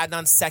scene of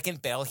Adnan's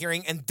second bail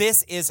hearing, and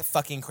this is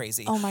fucking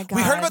crazy. Oh my God.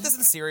 We heard about this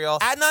in Serial.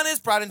 Adnan is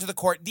brought into the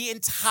court. The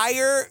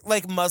entire,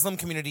 like, Muslim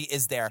community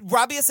is there.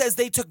 Rabia says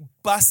they took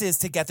buses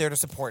to get there to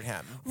support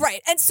him.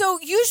 Right. And so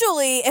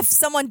usually if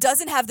someone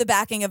doesn't have the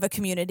backing of a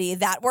community,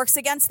 that works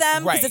against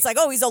them. Because it's like,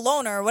 oh, he's a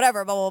loner or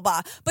whatever, blah, blah,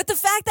 blah. But the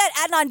fact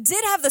that Adnan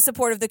did have the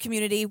support of the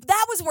community,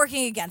 that was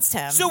working against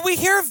him. So we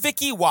hear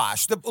Vicky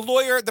Wash, the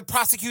lawyer, the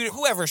prosecutor,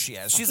 whoever she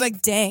is. She's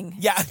like, ding.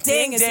 Yeah,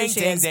 ding is who she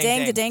is.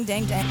 Ding, ding,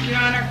 ding, ding. Your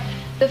Honor,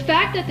 the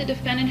fact that the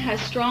defendant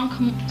has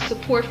strong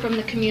support from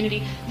the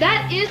community,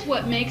 that is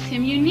what makes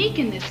him unique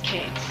in this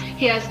case.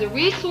 He has the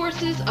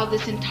resources of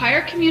this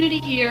entire community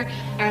here.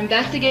 Our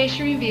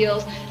investigation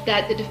reveals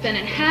that the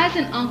defendant has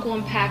an uncle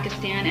in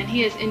Pakistan, and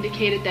he has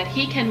indicated that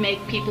he can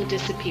make people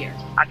disappear.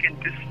 I can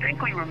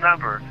distinctly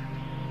remember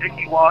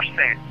Vicky Walsh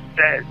saying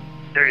that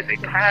there is a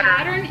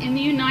pattern in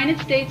the United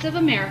States of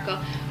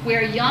America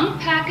where young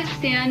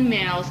Pakistan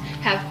males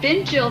have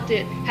been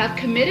jilted, have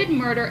committed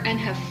murder, and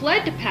have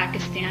fled to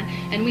Pakistan,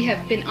 and we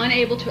have been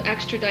unable to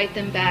extradite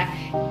them back.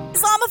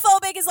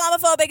 Islamophobic.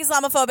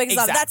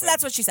 Exactly.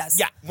 That's what she says.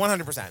 Yeah,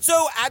 100%.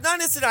 So Adnan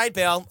is denied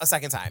bail a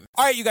second time.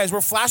 All right, you guys, we're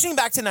flashing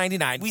back to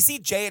 99. We see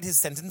Jay at his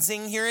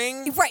sentencing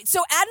hearing. Right,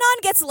 so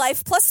Adnan gets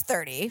life plus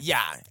 30.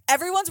 Yeah.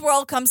 Everyone's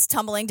world comes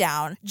tumbling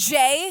down.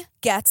 Jay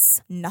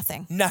gets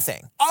nothing.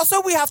 Nothing.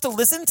 Also, we have to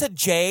listen to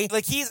Jay.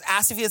 Like, he's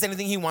asked if he has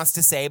anything he wants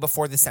to say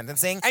before the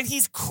sentencing, and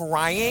he's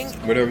crying.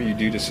 Whatever you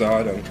do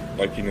decide,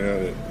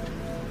 that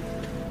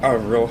I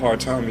have a real hard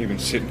time even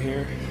sitting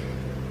here.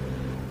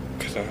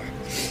 Because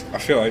I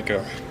feel like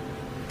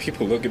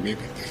people look at me,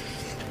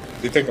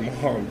 they think I'm a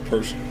horrible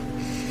person.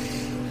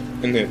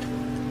 And that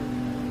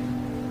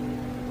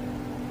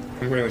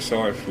I'm really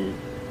sorry for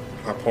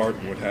my part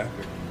in what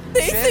happened.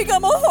 They think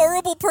I'm a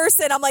horrible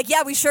person. I'm like,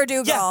 yeah, we sure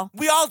do, girl. Yeah,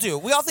 we all do.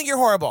 We all think you're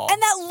horrible. And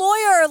that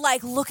lawyer,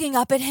 like, looking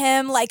up at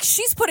him, like,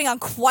 she's putting on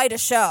quite a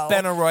show.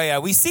 Ben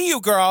Arroyo, we see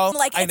you, girl.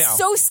 Like, it's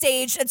so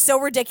staged, it's so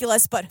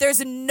ridiculous, but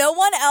there's no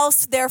one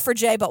else there for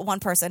Jay but one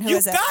person. Who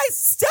is it? You guys,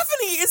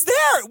 Stephanie is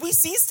there. We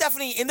see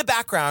Stephanie in the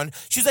background.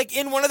 She's, like,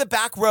 in one of the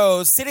back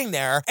rows sitting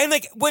there. And,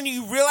 like, when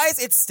you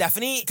realize it's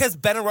Stephanie, because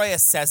Ben Arroyo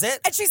says it.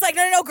 And she's like,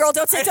 no, girl,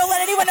 don't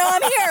let anyone know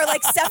I'm here.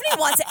 Like, Stephanie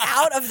wants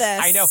out of this.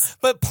 I know.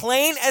 But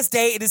plain as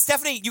day, it is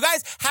Stephanie. You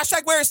guys,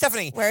 hashtag where is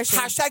Stephanie? Where is she?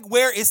 Hashtag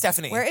where is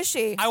Stephanie? Where is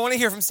she? I want to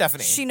hear from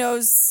Stephanie. She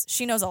knows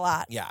a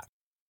lot. Yeah.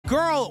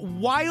 Girl,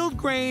 Wild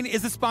Grain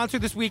is the sponsor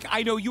this week.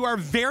 I know you are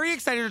very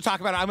excited to talk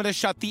about it. I'm gonna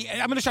shut the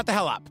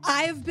hell up.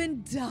 I've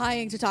been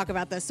dying to talk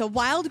about this. So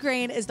Wild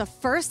Grain is the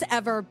first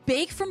ever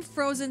bake from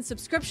frozen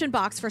subscription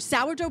box for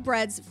sourdough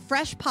breads,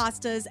 fresh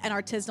pastas, and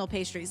artisanal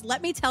pastries.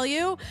 Let me tell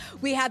you,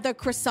 we had the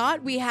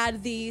croissant, we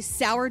had the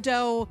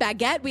sourdough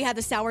baguette, we had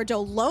the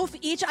sourdough loaf.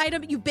 Each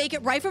item, you bake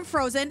it right from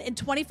frozen in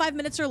 25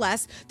 minutes or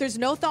less. There's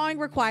no thawing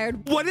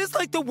required. What is,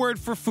 like, the word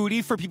for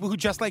foodie for people who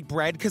just like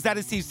bread? Because that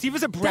is Steve. Steve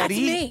is a breadie. That's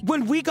me.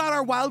 When we got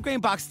our Wild Grain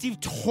box, Steve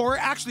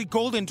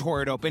Golden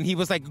tore it open. He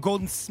was like,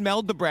 Golden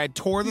smelled the bread,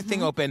 tore the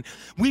thing open.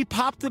 We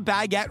popped the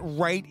baguette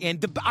right in.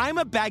 I'm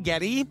a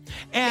baguette,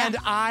 and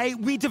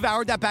we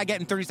devoured that baguette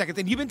in 30 seconds.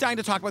 And you've been dying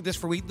to talk about this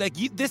for weeks. Like,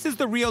 this is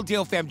the real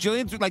deal, fam.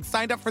 Jillian's, like,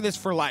 signed up for this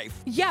for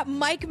life. Yeah,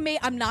 Mike made,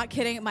 I'm not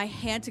kidding, my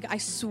hand to, I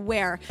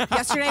swear.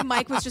 Yesterday,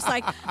 Mike was just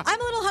like, I'm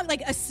a little hungry.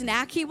 Like, a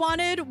snack he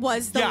wanted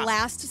was the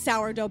last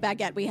sourdough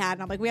baguette we had.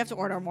 And I'm like, we have to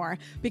order more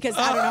because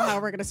I don't know how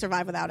we're going to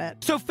survive without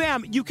it. So,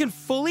 fam, you can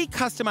fully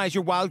customize customize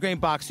your Wild Grain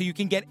box so you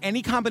can get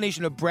any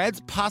combination of breads,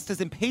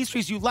 pastas, and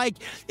pastries you like.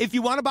 If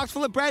you want a box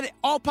full of bread,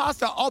 all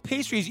pasta, all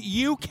pastries,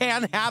 you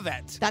can have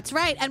it. That's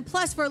right. And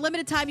plus, for a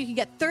limited time, you can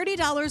get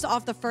 $30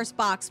 off the first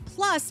box,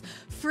 plus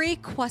free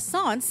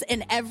croissants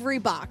in every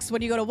box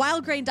when you go to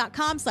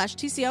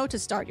wildgrain.com/TCO to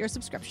start your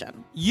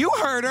subscription. You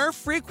heard her.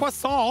 Free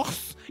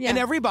croissants in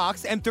every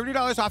box and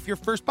 $30 off your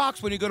first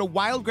box when you go to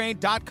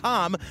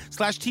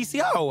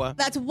wildgrain.com/TCO.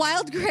 That's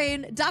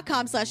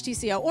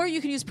wildgrain.com/TCO, or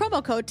you can use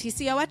promo code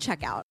TCO at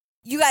checkout.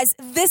 You guys,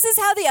 this is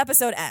how the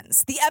episode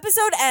ends. The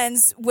episode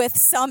ends with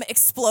some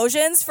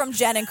explosions from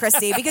Jen and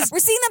Christy because we're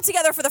seeing them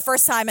together for the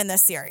first time in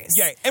this series.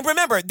 Yeah, and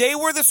remember, they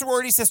were the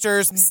sorority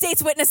sisters.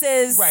 State's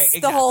witnesses, right,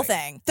 exactly. The whole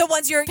thing. The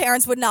ones your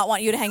parents would not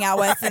want you to hang out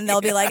with, and they'll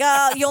be like,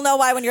 oh, you'll know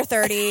why when you're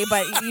 30,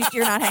 but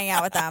you're not hanging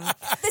out with them.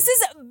 This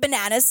is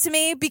bananas to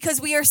me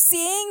because we are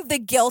seeing the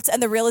guilt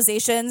and the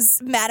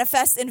realizations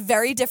manifest in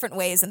very different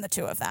ways in the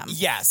two of them.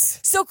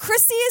 Yes. So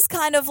Christy is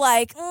kind of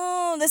like,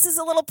 this is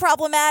a little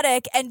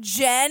problematic, and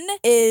Jen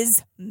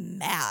is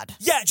mad.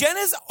 Yeah, Jen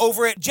is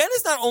over it. Jen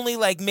is not only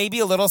like maybe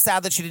a little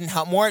sad that she didn't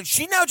help more,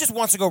 she now just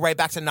wants to go right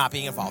back to not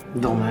being involved.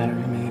 It don't matter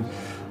to me.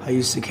 I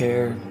used to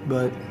care,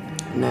 but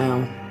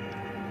now...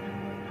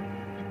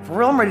 For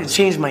real, I'm ready to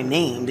change my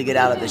name to get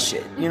out of this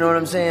shit. You know what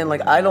I'm saying?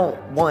 Like, I don't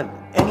want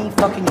any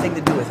fucking thing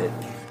to do with it.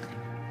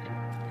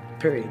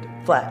 Period.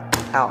 Flat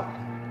out.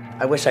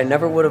 I wish I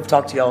never would have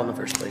talked to y'all in the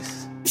first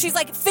place. She's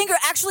like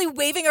actually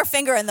waving her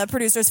finger in the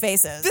producers'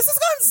 faces. This has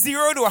gone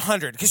 0 to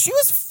 100 because she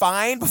was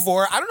fine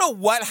before. I don't know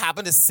what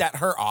happened to set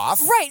her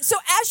off. Right. So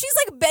as she's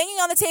like banging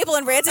on the table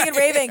and ranting and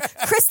raving,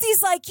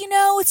 Christy's like,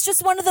 it's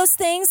just one of those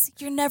things.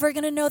 You're never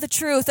going to know the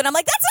truth. And I'm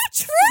like, that's not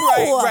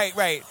true. Right.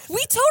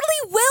 We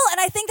totally will. And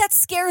I think that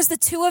scares the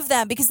two of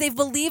them because they've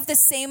believed the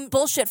same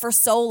bullshit for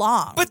so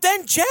long. But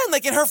then Jen,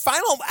 like in her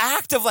final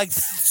act of like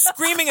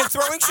screaming and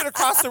throwing shit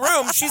across the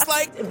room, she's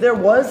like, if there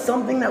was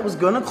something that was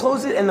going to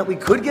close it and that we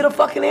could get a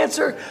fucking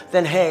answer,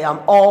 then hey, I'm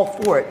all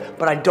for it,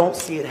 but I don't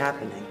see it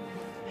happening.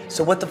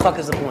 So what the fuck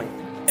is the point?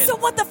 So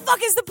what the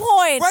fuck is the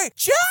point? Right,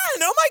 Jen,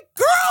 oh my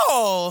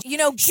girl. She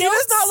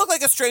does not look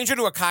like a stranger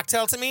to a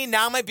cocktail to me.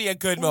 Now might be a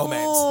good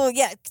moment. Oh,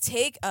 yeah,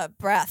 take a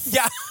breath.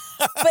 Yeah.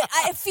 But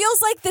it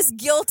feels like this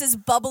guilt is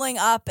bubbling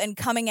up and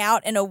coming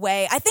out in a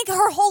way. I think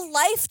her whole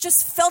life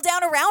just fell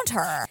down around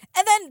her.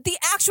 And then the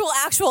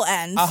actual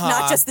end,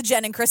 not just the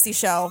Jen and Christy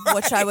show,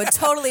 which I would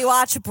totally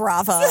watch.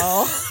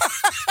 Bravo.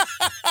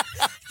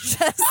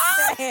 Just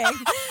saying.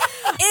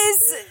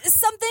 Is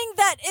something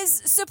that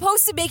is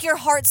supposed to make your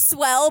heart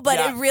swell, but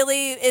it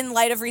really, in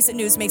light of recent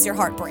news, makes your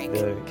heart break.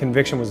 The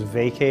conviction was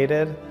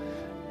vacated,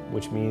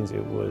 which means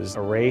it was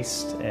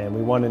erased, and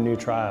we won a new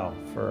trial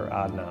for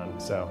Adnan.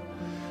 So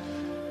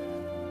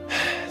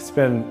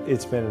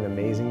it's been an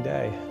amazing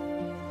day.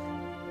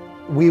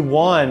 We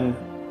won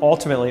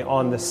ultimately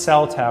on the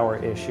cell tower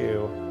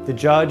issue. The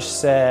judge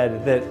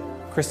said that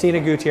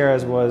Cristina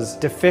Gutierrez was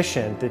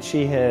deficient, that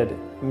she had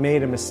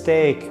made a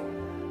mistake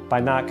by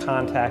not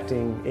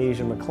contacting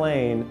Asia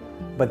McClain,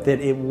 but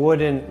that it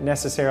wouldn't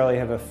necessarily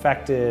have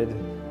affected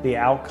the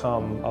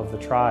outcome of the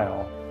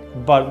trial.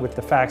 But with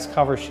the facts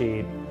cover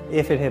sheet,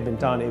 if it had been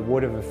done, it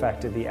would have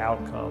affected the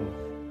outcome.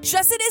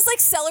 Justin is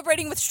like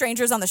celebrating with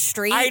strangers on the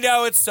street. I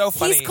know, it's so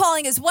funny. He's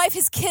calling his wife,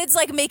 his kids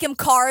like make him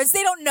cards.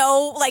 They don't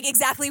know like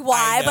exactly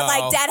why, but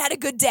like dad had a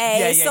good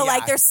day.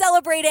 Like they're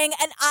celebrating.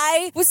 And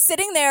I was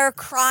sitting there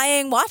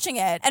crying, watching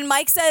it. And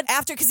Mike said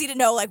after, because he didn't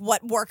know like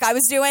what work I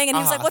was doing. And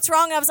he was like, what's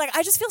wrong? And I was like,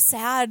 I just feel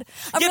sad.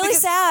 I'm really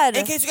sad.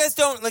 In case you guys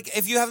don't, like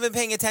if you haven't been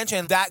paying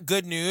attention, that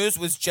good news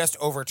was just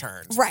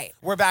overturned. Right.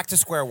 We're back to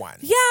square one.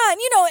 Yeah.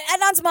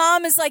 And Adnan's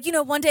mom is like,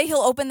 one day he'll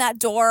open that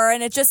door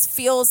and it just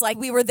feels like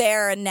we were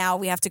there and now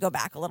we have to go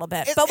back a little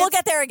bit. But we'll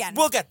get there again.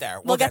 We'll get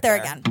there. We'll get there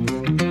again.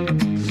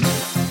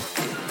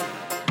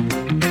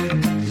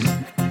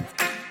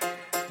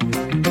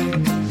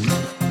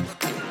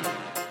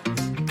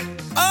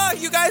 Oh,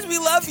 you guys, we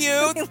love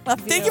you.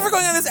 Thank you for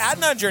going on this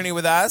Adnan journey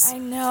with us. I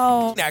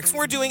know. Next,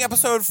 we're doing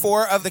episode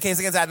 4 of the case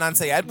against Adnan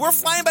Syed. We're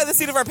flying by the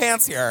seat of our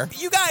pants here.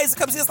 You guys,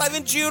 come see us live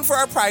in June for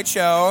our Pride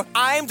show.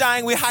 I'm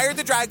dying. We hired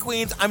the drag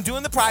queens. I'm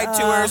doing the Pride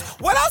tours.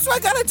 What else do I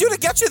gotta do to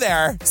get you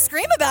there?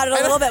 Scream about it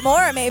a little bit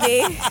more,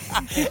 maybe.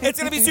 It's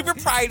gonna be super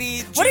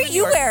pridey. What are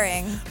you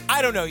wearing?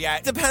 I don't know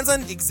yet. Depends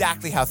on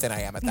exactly how thin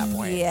I am at that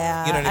point.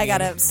 Yeah, you know what I mean?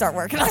 gotta start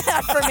working on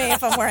that for me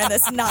if I'm wearing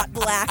this not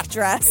black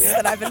dress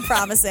that I've been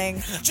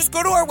promising. Just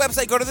go to our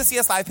website, go to the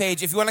CS Live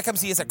page. If you want to come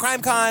see us at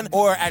CrimeCon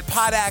or at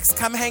PodX,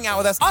 come hang out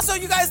with us. Also,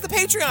 you guys, the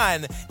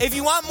Patreon. If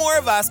you want more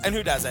of us, and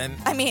who doesn't?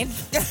 I mean,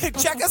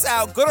 check us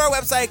out. Go to our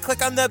website,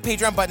 click on the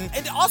Patreon button.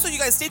 And also, you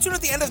guys, stay tuned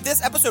at the end of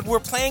this episode. We're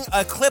playing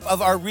a clip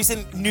of our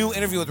recent new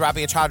interview with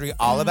Rabia Chaudhry,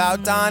 all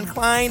about Don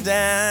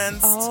Kleindienst.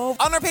 Oh.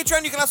 On our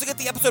Patreon, you can also get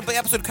the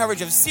episode-by-episode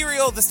coverage of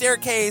Serial, The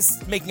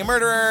Staircase, Making a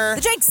Murderer,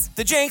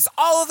 The Jinx,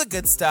 all of the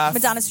good stuff.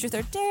 Madonna's Truth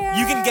or Dare.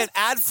 You can get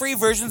ad-free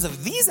versions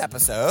of these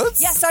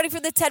episodes. Yeah, starting for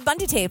the Ted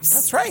Bundy tapes.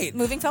 That's right.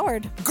 Moving forward.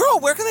 hard. Girl,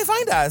 where can they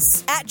find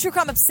us? At True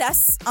Crime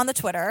Obsess on the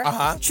Twitter.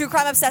 Uh-huh. True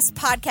Crime Obsessed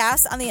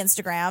Podcast on the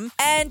Instagram.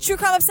 And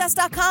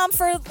TrueCrimeObsessed.com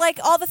for like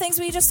all the things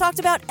we just talked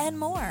about and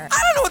more. I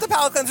don't know what the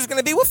palate cleanser is going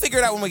to be. We'll figure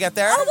it out when we get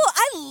there. Oh, well,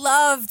 I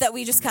love that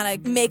we just kind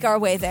of make our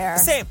way there.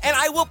 Same. And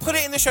I will put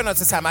it in the show notes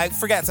this time. I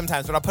forget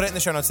sometimes, but I'll put it in the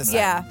show notes this time.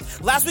 Yeah.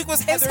 Last week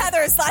was Heather's. It was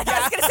Heather's. I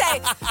was going to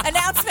say,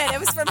 announcement. It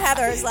was from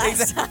Heather's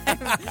last time.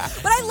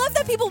 But I love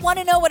that people want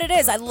to know what it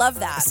is. I love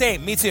that.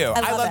 Same. Me too.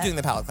 I love it. doing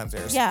the palate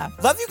cleansers. Yeah.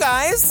 Love you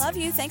guys. Love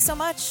you. Thanks so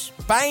much.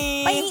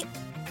 Bye. Bye.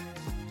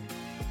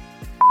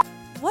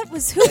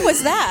 Who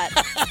was that?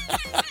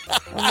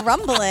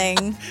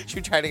 Rumbling. Should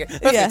we try to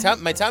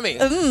get my tummy.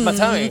 My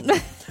tummy.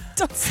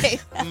 Don't say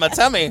that. My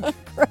tummy.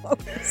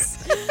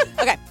 Gross.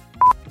 Okay.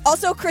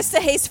 Also, Krista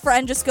Hayes'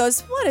 friend just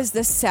goes, "What is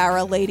this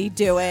Sarah lady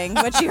doing?"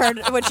 When she heard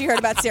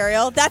about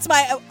cereal. That's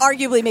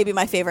arguably maybe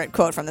my favorite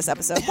quote from this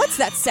episode. What's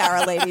that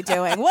Sarah lady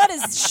doing? What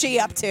is she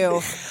up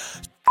to?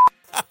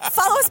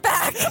 Follow us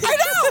back. I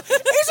know.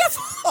 Asia.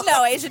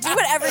 No, Asia, do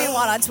whatever you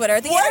want on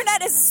Twitter. The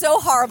internet is so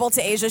horrible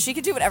to Asia. She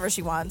can do whatever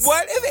she wants.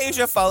 What if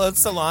Asia followed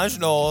Solange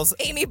Knowles,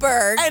 Amy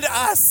Berg, and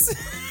us?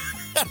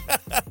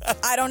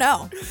 I don't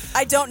know.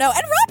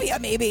 And Rabia,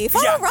 maybe.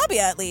 Follow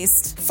Rabia at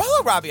least.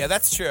 Follow Rabia,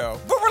 that's true.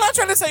 But we're not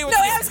trying to tell you what No,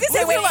 to do. I was going to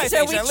say, Live your life, Asia,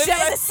 Asia. we Live your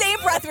in the life. same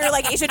breath, we were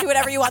like, Asia, do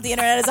whatever you want. The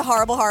internet is a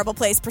horrible, horrible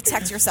place.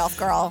 Protect yourself,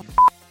 girl.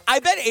 I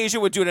bet Asia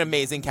would do an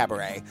amazing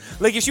cabaret.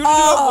 Like, if she were to do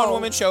a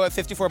one-woman show at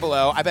 54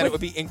 Below, I bet it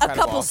would be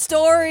incredible. A couple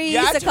stories,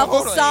 a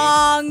couple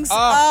songs.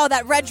 Oh,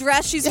 that red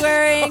dress she's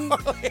wearing.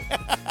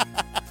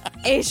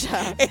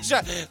 Asia,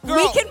 girl,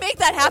 we can make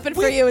that happen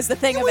for you is the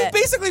thing of it.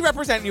 We basically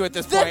represent you at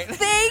this point. The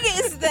thing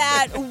is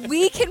that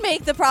we can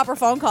make the proper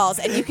phone calls,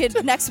 and you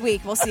could, next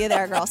week, we'll see you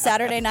there, girl.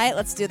 Saturday night,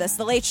 let's do this.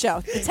 The Late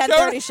Show, the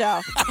 10:30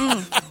 show.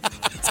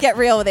 Let's get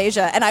real with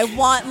Asia. And I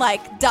want,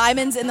 like,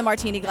 diamonds in the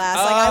martini glass.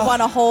 Like, I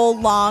want a whole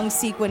long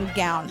sequined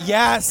gown.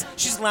 Yes,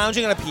 she's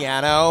lounging on a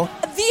piano.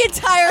 The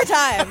entire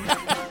time.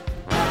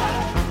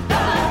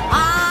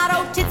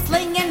 Otto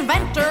Titzling,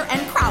 inventor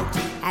and kraut,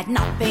 had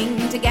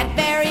nothing to get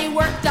very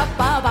worked up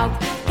about.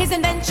 His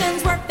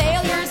inventions were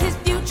failures, his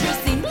future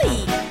seemed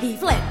bleak. He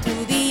fled to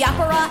the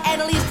opera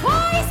at least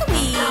twice a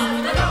week.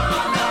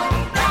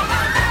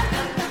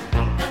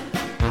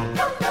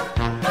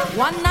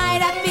 One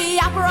night at the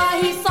opera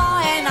he saw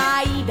an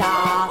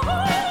Aida,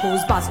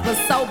 whose bust was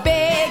so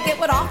big it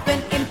would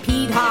often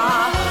impede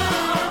her.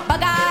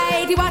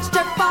 Bug-eyed, he watched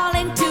her fall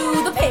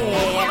into the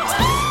pit,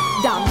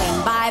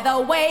 dumbing by the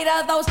weight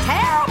of those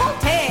terrible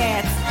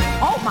tits.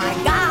 Oh my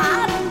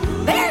God,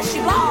 there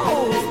she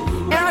blows.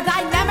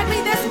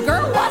 Aerodynamically, this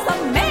girl was a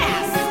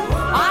mess.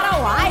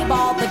 Otto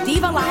eyeballed the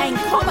diva lying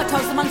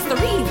comatose amongst the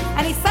reeds,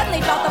 and he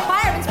suddenly felt the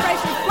fire of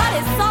inspiration flood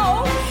his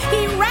soul.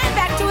 He ran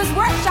back to his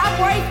workshop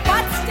where he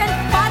futzed and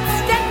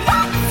futzed and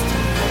futzed.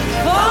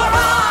 For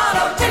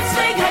Otto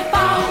Titzling had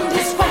found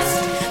his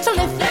quest to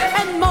lift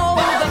and mold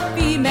the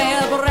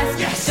female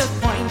breast, to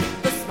point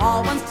the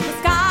small ones to the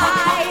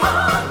sky,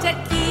 to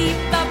keep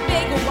the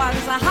big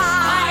ones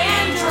high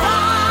and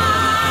dry.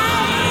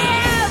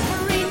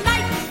 Every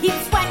night he'd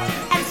sweat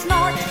and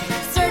snort,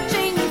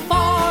 searching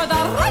for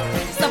the right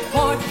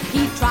support.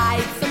 He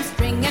tried some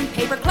string and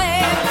paper clips.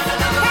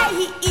 Hey,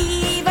 he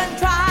even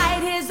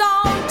tried his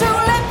own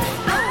tulips.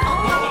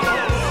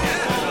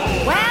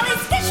 Well, he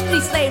stitched, he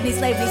slaved,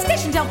 he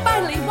stitched until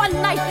finally one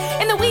night,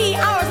 in the wee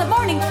hours of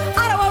morning,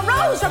 Otto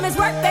arose from his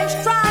workbench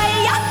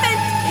triumphant.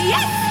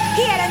 Yes,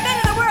 he had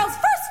invented the world's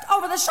first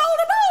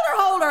over-the-shoulder boulder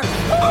holder.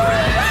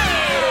 Hooray!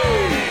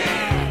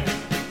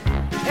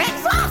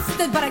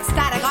 Exhausted but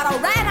ecstatic, Otto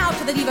ran out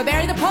to the diva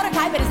bearing the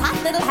prototype in his hot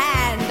little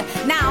hand.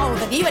 Now,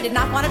 the diva did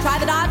not want to try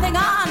the darn thing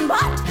on,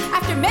 but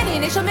after many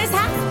initial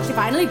mishaps, she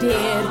finally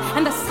did.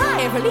 And the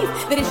sigh of relief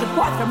that issued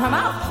forth from her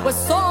mouth was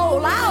so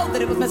loud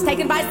that it was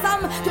mistaken by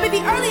some to be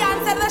the early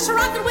onset of the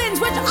Shirakan winds,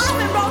 which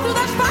often blow through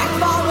the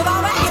Schwarzwald with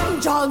a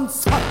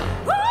vengeance.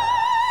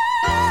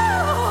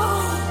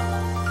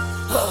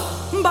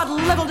 But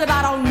little did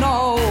Otto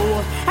know,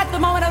 at the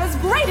moment of his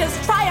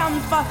greatest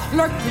triumph,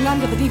 lurking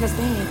under the diva's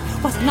bed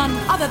was none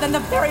other than the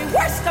very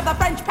worst of the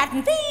French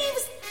patent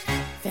thieves,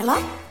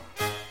 Philip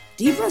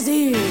de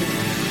Brazil.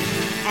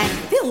 And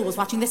Phil was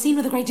watching the scene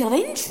with a great deal of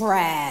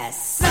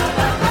interest.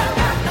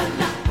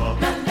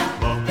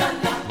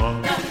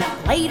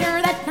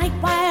 Later that night,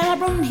 while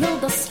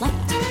Brunhilde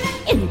slept,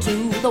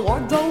 into the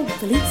wardrobe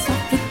Philippe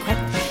softly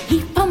crept. He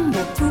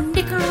fumbled through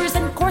knickers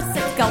and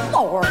corsets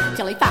galore,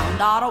 till he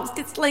found Otto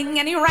Titzling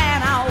and he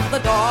ran out the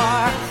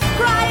door,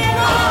 crying,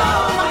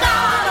 oh my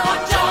God,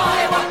 what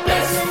joy, what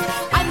bliss.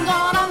 I'm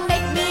gonna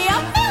make me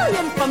 $1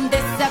 million from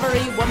this.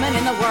 Every woman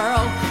in the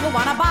world will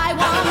wanna buy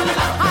one.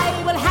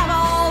 I will have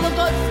all the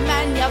goods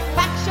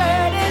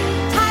manufactured in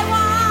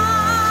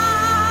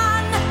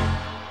Taiwan.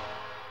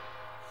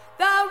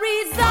 The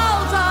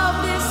result of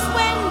this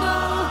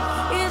swindle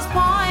is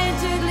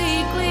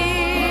pointedly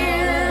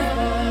clear.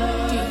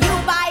 Do you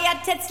buy a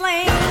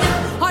Titzling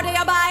or do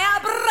you buy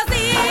a Brazil?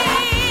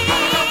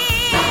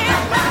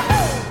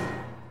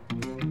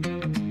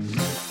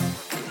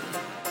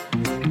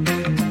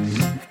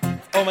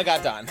 Oh my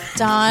God, Don.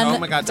 Don. Oh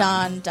my God,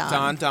 Don.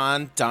 Don.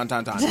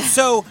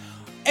 So,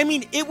 I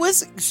mean, it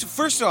was,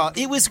 first of all,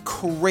 it was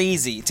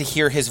crazy to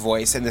hear his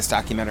voice in this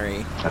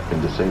documentary. I've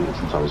been disabled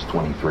since I was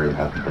 23 and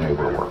haven't been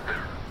able to work.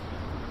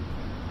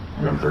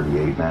 I'm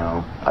 38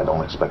 now. I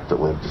don't expect to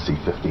live to see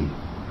 50.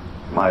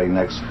 My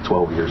next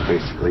 12 years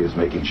basically is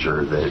making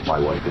sure that my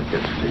wife and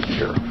kids are taken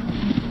care of.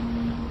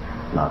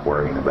 Not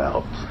worrying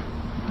about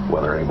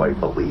whether anybody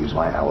believes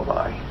my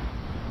alibi.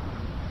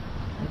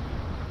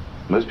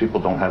 Most people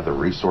don't have the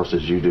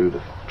resources you do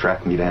to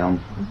track me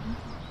down.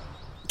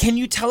 Can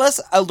you tell us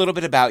a little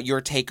bit about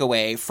your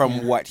takeaway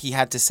from what he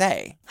had to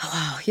say?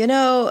 You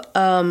know,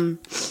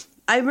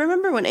 I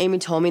remember when Amy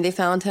told me they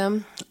found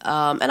him,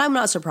 and I'm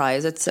not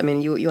surprised.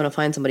 You want to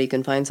find somebody, you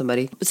can find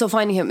somebody. So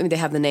finding him, they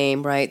have the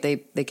name, right?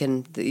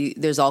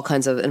 There's all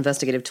kinds of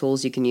investigative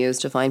tools you can use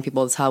to find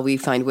people. It's how we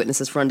find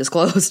witnesses for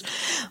undisclosed.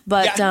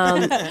 But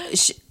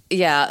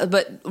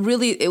but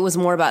really it was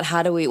more about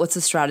what's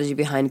the strategy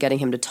behind getting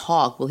him to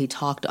talk? Will he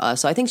talk to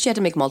us? So I think she had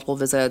to make multiple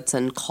visits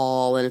and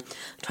call and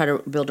try to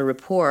build a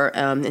rapport,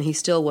 and he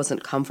still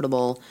wasn't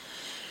comfortable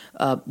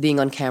being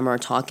on camera or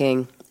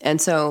talking.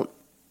 And so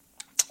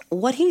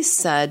what he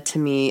said to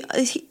me,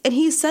 and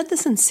he said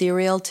this in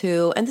Serial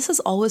too, and this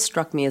has always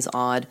struck me as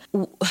odd.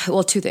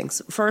 Well, two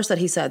things. First, that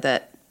he said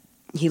that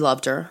he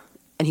loved her,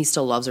 and he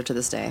still loves her to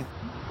this day.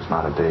 There's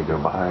not a day go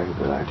by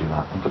that I do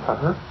not think about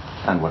her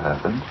and what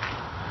happened.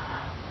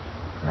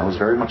 And I was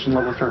very much in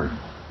love with her.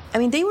 I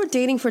mean, they were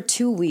dating for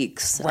 2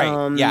 weeks.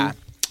 Right, yeah.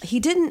 He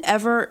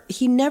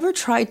never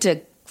tried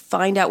to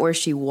find out where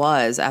she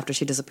was after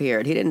she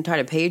disappeared. He didn't try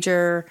to page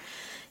her.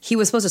 He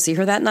was supposed to see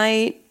her that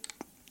night.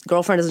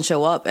 Girlfriend doesn't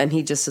show up, and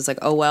he just is like,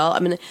 oh, well. I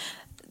mean,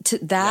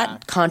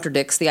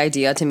 contradicts the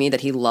idea to me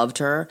that he loved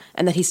her,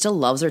 and that he still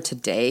loves her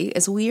today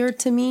is weird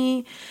to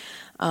me.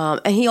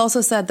 And he also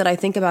said that I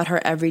think about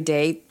her every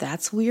day.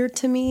 That's weird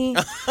to me.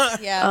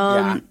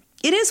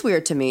 It is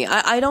weird to me.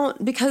 I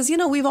don't, because,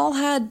 we've all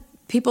had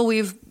people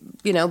we've,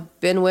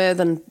 been with,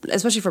 and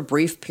especially for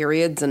brief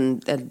periods,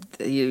 and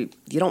you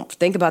don't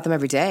think about them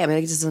every day. I mean,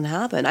 it just doesn't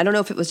happen. I don't know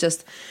if it was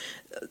just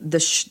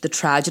the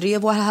tragedy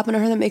of what happened to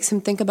her that makes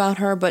him think about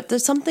her, but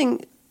there's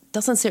something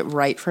doesn't sit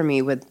right for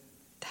me with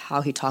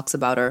how he talks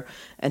about her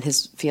and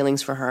his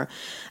feelings for her.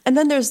 And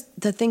then there's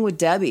the thing with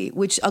Debbie,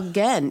 which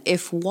again,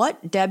 if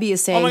what Debbie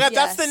is saying... Oh my God,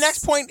 that's the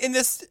next point in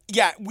this.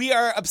 Yeah, we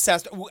are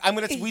obsessed.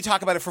 We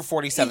talk about it for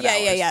 47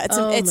 hours. Yeah.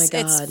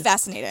 It's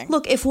fascinating.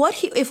 Look, if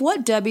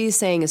what Debbie is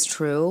saying is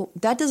true,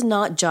 that does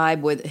not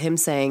jibe with him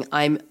saying,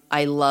 I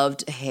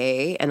loved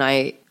Hay and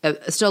I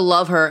still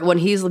love her, when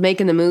he's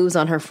making the moves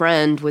on her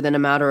friend within a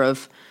matter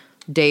of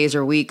days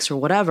or weeks or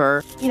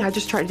whatever. I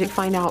just tried to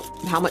find out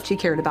how much he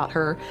cared about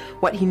her,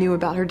 what he knew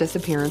about her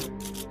disappearance.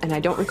 And I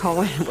don't recall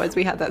when it was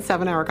we had that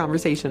 7-hour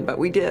conversation, but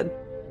we did.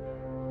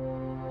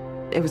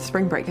 It was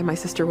spring break and my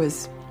sister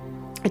was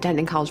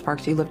attending College Park.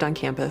 She lived on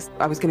campus.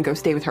 I was going to go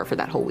stay with her for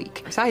that whole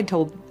week. So I had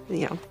told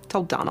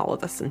Don all of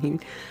this, and he,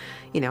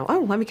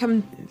 oh, let me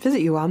come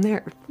visit you while I'm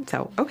there.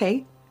 So,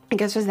 okay. I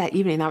guess it was that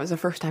evening. That was the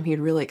first time he had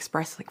really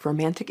expressed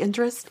romantic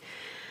interest.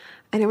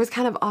 And it was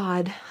kind of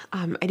odd.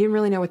 I didn't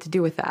really know what to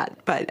do with that.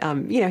 But,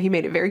 he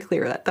made it very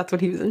clear that that's what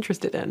he was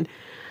interested in.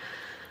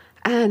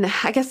 And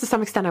I guess to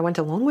some extent I went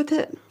along with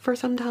it for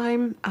some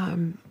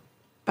time.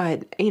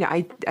 But,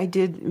 I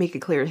did make it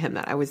clear to him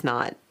that I was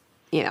not,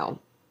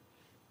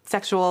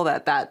 sexual,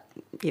 that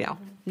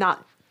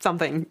not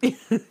something we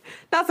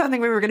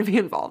were going to be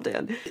involved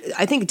in.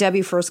 I think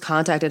Debbie first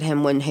contacted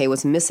him when Hay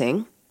was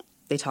missing.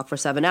 They talked for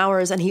 7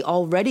 hours, and he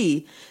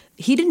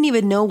didn't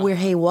even know where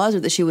Hay was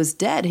or that she was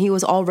dead. He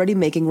was already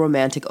making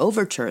romantic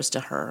overtures to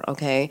her,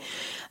 okay?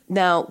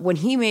 Now, when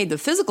he made the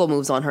physical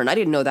moves on her, and I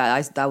didn't know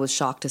that. I was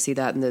shocked to see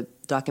that in the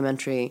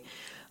documentary.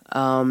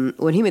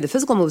 When he made the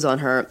physical moves on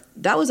her,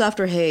 that was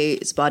after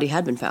Hay's body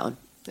had been found.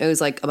 It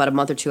was about a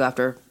month or two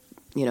after,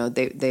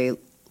 they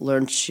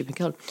learned she'd been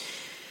killed.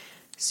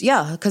 So,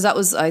 yeah, because that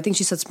was, I think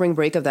she said spring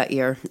break of that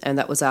year, and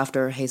that was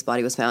after Hay's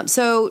body was found.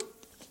 So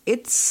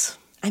it's...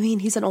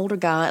 he's an older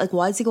guy.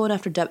 Why is he going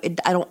after Deb?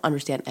 I don't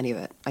understand any of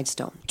it. I just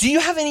don't. Do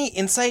you have any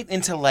insight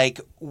into are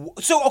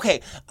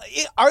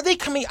they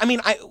coming?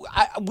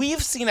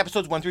 We've seen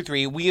episodes 1 through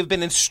 3. We have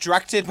been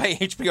instructed by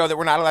HBO that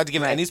we're not allowed to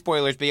give any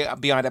spoilers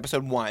beyond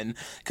episode 1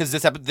 because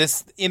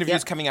this interview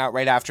is coming out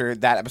right after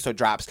that episode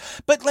drops.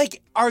 But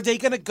are they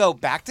going to go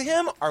back to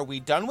him? Are we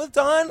done with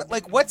Don?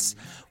 What's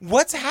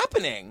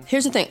happening?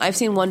 Here's the thing. I've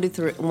seen 1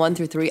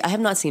 through 3. I have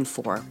not seen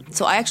 4,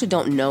 so I actually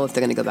don't know if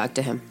they're going to go back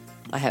to him.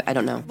 I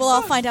don't know. We'll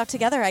all find out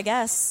together, I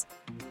guess.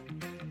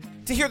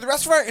 To hear the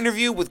rest of our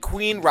interview with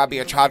Queen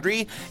Rabia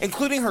Chaudhry,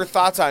 including her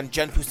thoughts on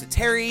Jen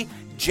Pusateri,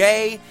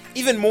 Jay,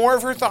 even more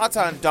of her thoughts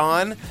on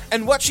Dawn,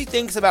 and what she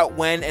thinks about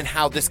when and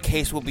how this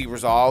case will be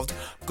resolved,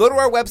 go to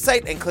our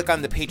website and click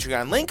on the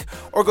Patreon link,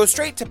 or go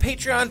straight to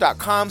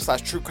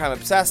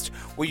patreon.com/truecrimeobsessed,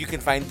 where you can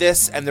find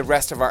this and the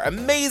rest of our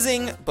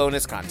amazing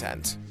bonus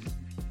content.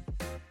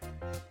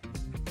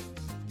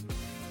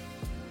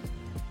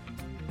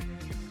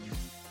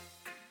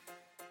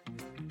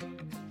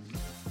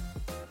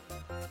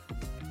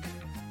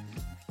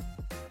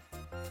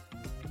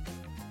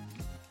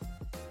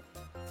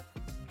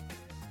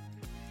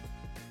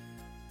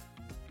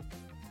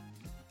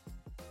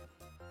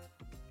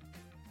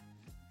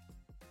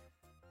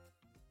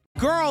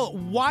 Girl,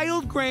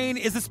 Wild Grain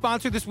is the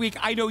sponsor this week.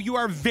 I know you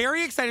are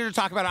very excited to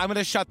talk about it. I'm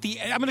gonna shut the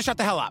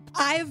hell up.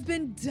 I've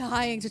been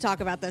dying to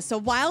talk about this. So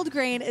Wild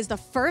Grain is the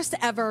first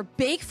ever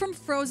bake from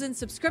frozen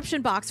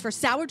subscription box for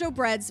sourdough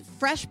breads,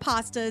 fresh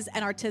pastas,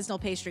 and artisanal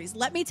pastries.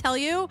 Let me tell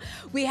you,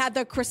 we had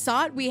the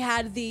croissant, we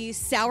had the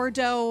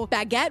sourdough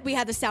baguette, we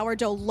had the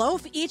sourdough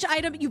loaf. Each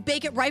item, you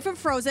bake it right from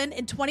frozen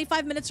in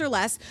 25 minutes or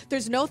less.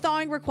 There's no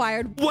thawing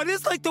required. What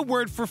is like the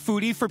word for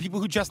foodie for people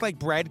who just like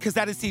bread? Because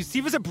that is Steve.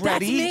 Steve is a breadie.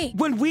 That's me.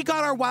 When we got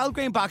our Wild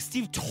Grain box,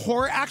 Steve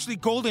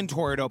Golden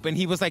tore it open.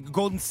 He was like,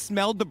 Golden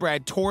smelled the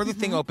bread, tore the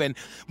thing open.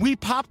 We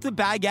popped the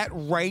baguette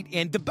right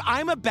in.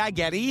 I'm a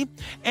baguette,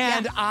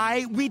 and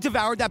we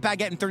devoured that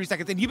baguette in 30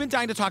 seconds. And you've been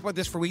dying to talk about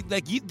this for weeks.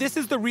 Like, this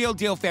is the real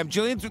deal, fam.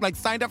 Jillian's like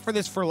signed up for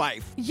this for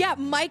life. Yeah,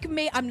 Mike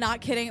I'm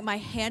not kidding. My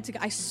hand,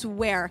 I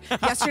swear.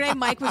 Yesterday,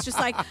 Mike was just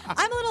like,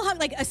 I'm a little hungry.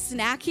 Like, a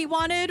snack he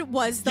wanted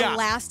was the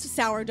last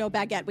sourdough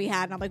baguette we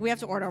had. And I'm like, we have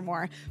to order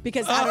more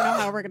because I don't know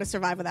how we're going to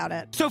survive without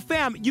it. So,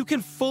 fam, you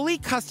can fully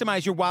customize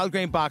your Wild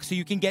Grain box so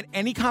you can get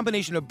any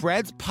combination of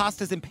breads,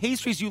 pastas, and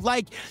pastries you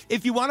like.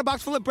 If you want a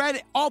box full of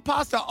bread, all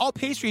pasta, all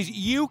pastries,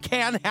 you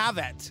can have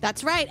it.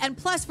 That's right. And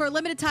plus, for a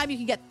limited time, you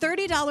can get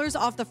 $30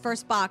 off the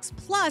first box,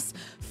 plus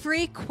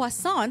free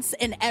croissants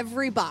in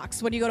every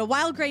box when you go to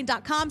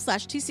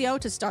wildgrain.com/TCO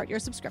to start your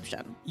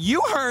subscription.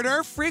 You heard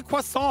her. Free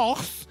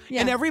croissants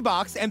in every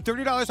box and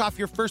 $30 off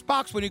your first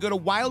box when you go to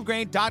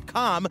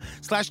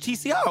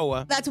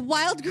wildgrain.com/TCO. That's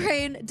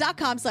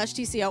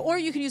wildgrain.com/TCO, or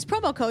you can use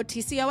promo code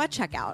TCO at checkout.